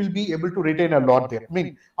pollutant will be able to retain a lot there, I mean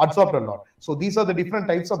absorb a lot. So these are the different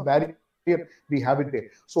types of barrier we have it there.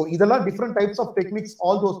 So இதெல்லாம் different types of techniques,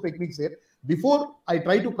 all those techniques there. Before I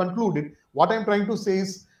try to conclude it, what I'm trying to say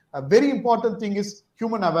is a very important thing is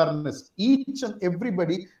human awareness. Each and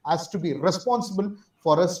everybody has to be responsible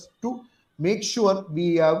for us to make sure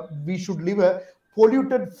we should live a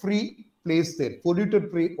polluted free place there, polluted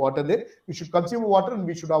free water there. We should consume water and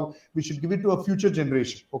we should give it to a future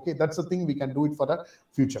generation. Okay, that's the thing, we can do it for the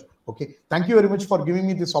future. Okay, thank you very much for giving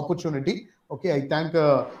me this opportunity. Okay, I thank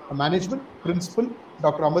management, principal,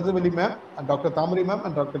 Dr. Amadavali ma'am and Dr. Tamari ma'am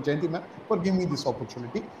and Dr. Jayanti ma'am for giving me this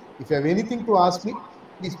opportunity. If you have anything to ask me,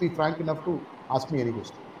 please be frank enough to ask me any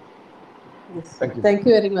question. Yes. Thank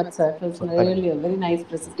you very much, sir. It was really a very nice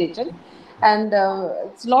presentation. And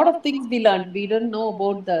it's a lot of things we learned. We don't know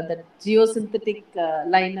about the geosynthetic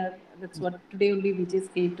liner. That's what today only we just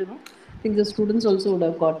came to know. I think the students also would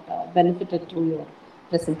have got benefited through your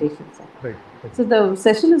presentation, sir. Right. So the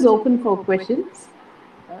session is open for questions.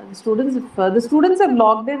 The students have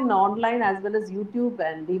logged in online as well as YouTube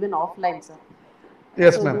and even offline, sir.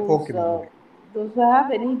 Yes, so ma'am. Okay. Those who have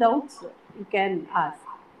any doubts, you can ask.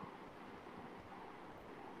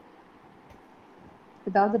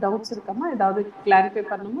 ஏதாவது doubts இருக்காமா, ஏதாவது clarify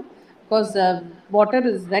பண்ணணுமா? Because water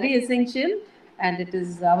is very essential and it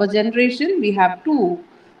is our generation. We have to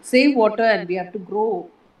save water and we have to grow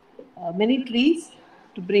many trees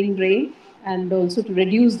to bring rain and also to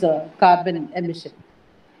reduce the carbon emission.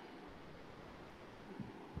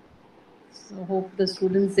 So hope the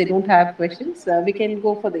students, they don't have questions. We can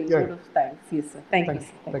go for the vote of thanks. Yes, sir. Thank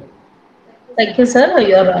you. Thank you, sir.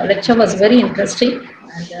 Your lecture was very interesting.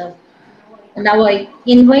 And now I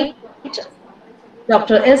invite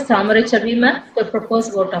Dr. S. Thamari Chavi ma'am to propose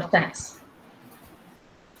vote of thanks.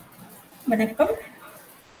 வணக்கம்.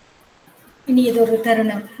 இனியதொரு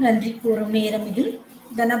தருணம். நன்றி கூறும் நேரம் இதில்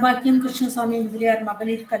தனபாக்கியம் கிருஷ்ணசாமி முதலியார்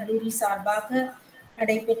மகளிர் கல்லூரி சார்பாக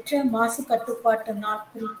நடைபெற்ற மாசு கட்டுப்பாட்டு நாள்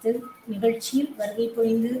குறித்து நிகழ்ச்சியில் வருகை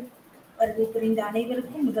புரிந்து வருகை புரிந்த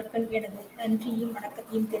அனைவருக்கும் முதற்கண் எனது நன்றியும்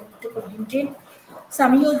வணக்கத்தையும் தெரிவித்துக் கொள்கின்றேன்.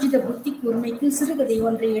 சமயோஜித புத்தி கூர்மைக்கு சிறுகதை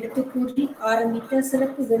ஒன்றை எடுத்து கூறி ஆரம்பித்த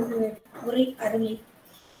சிறப்பு விருந்தினர் உரை அருமை.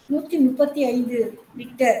 135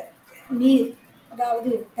 லிட்டர் நீர்,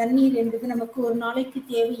 அதாவது தண்ணீர் என்பது நமக்கு ஒரு நாளைக்கு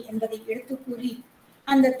தேவை என்பதை எடுத்து கூறி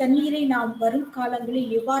அந்த தண்ணீரை நாம் வரும் காலங்களில்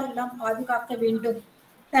எவ்வாறெல்லாம் பாதுகாக்க வேண்டும்.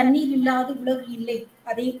 தண்ணீர் இல்லாத உலகு இல்லை,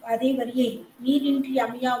 அதே வரியை நீரின்றி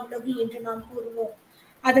அமையா உலகு என்று நாம் கூறுவோம்.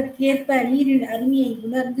 அதற்கேற்ப நீரின் அருமையை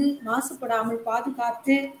உணர்ந்து மாசுபடாமல்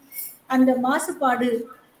பாதுகாத்து, அந்த மாசுபாடு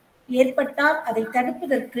ஏற்பட்டால் அதை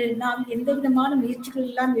தடுப்பதற்கு நாம் எந்த விதமான முயற்சிகள்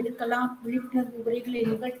எல்லாம் எடுக்கலாம். விழிப்புணர்வு உரைகளை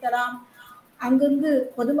நிகழ்த்தலாம். அங்கிருந்து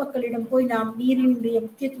பொதுமக்களிடம் போய் நாம் நீரினுடைய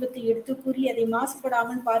முக்கியத்துவத்தை எடுத்து கூறி அதை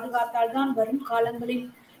மாசுபடாமல் பாதுகாத்தால்தான் வரும் காலங்களில்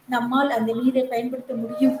நம்மால் அந்த நீரை பயன்படுத்த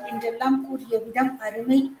முடியும் என்றெல்லாம் கூறிய விதம்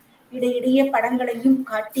அருமை. இடையிடையே படங்களையும்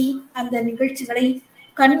காட்டி அந்த நிகழ்ச்சிகளை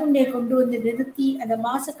கண் முன்னே கொண்டு வந்து நிறுத்தி அந்த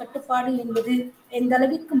மாசு கட்டுப்பாடு என்பது எந்த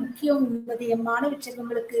அளவிற்கு முக்கியம் என்பதை எம் மாணவ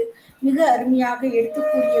செல்வங்களுக்கு மிக அருமையாக எடுத்து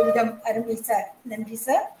கூறிய விதம் அருமை சார். நன்றி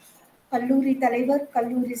சார். கல்லூரி தலைவர்,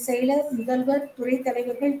 கல்லூரி செயலர், முதல்வர், துறை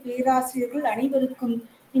தலைவர்கள், பேராசிரியர்கள் அனைவருக்கும்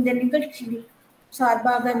இந்த நிகழ்ச்சி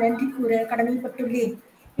சார்பாக நன்றி கூற கடமைப்பட்டுள்ளேன்.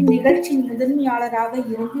 இந்நிகழ்ச்சியின் முதன்மையாளராக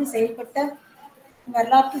இருந்து செயல்பட்ட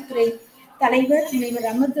வரலாற்றுத்துறை தலைவர் முனைவர்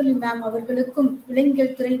அமர்தலி மேம் அவர்களுக்கும்,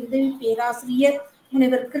 விலங்கியல் துறை உதவி பேராசிரியர்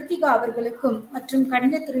முனைவர் கிருத்திகா அவர்களுக்கும் மற்றும்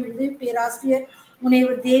கணிதத்துறை உதவி பேராசிரியர்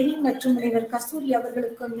முனைவர் தேவி மற்றும் முனைவர் கஸ்தூரி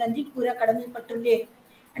அவர்களுக்கும் நன்றி கூற கடமைப்பட்டுள்ளேன்.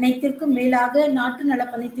 அனைத்திற்கும் மேலாக நாட்டு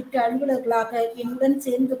நலப்பணி திட்ட அலுவலர்களாக என்னுடன்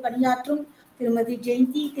சேர்ந்து பணியாற்றும் திருமதி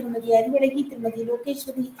ஜெயந்தி, திருமதி அறிவழகி, திருமதி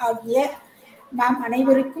லோகேஸ்வரி ஆகிய நாம்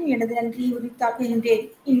அனைவருக்கும் எனது நன்றியை உரித்தாக்குகின்றேன்.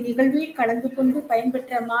 இந்நிகழ்வில் கலந்து கொண்டு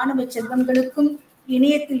பயன்பெற்ற மாணவ செல்வங்களுக்கும்,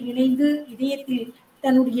 இணையத்தில் இணைந்து இதயத்தில்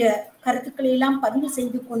தன்னுடைய கருத்துக்களை எல்லாம் பதிவு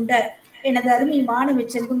செய்து கொண்ட எனது அருமை மாணவ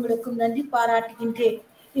செல்வங்களுக்கும் நன்றி பாராட்டுகின்றேன்.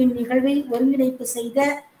 இந்நிகழ்வை ஒருங்கிணைப்பு செய்த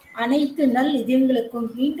அனைத்து நல் இதயங்களுக்கும்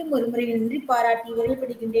மீண்டும் ஒரு முறை நன்றி பாராட்டி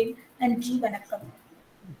விடைபெறுகின்றேன். நன்றி, வணக்கம்.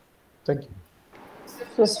 Thank you.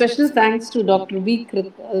 So special thanks to Dr.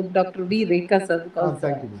 Dr. V. Rekha sir. Because,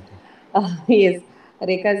 thank you. Yes,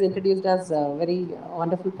 Rekha has introduced us a very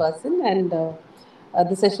wonderful person, and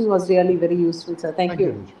the session was really very useful, sir. Thank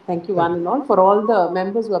you. Thank you one and all for all the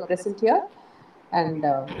members who are present here, and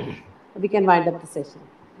we can wind up the session.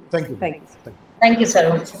 Thank you. Thank you. Thank you, sir.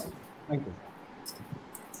 Thank you.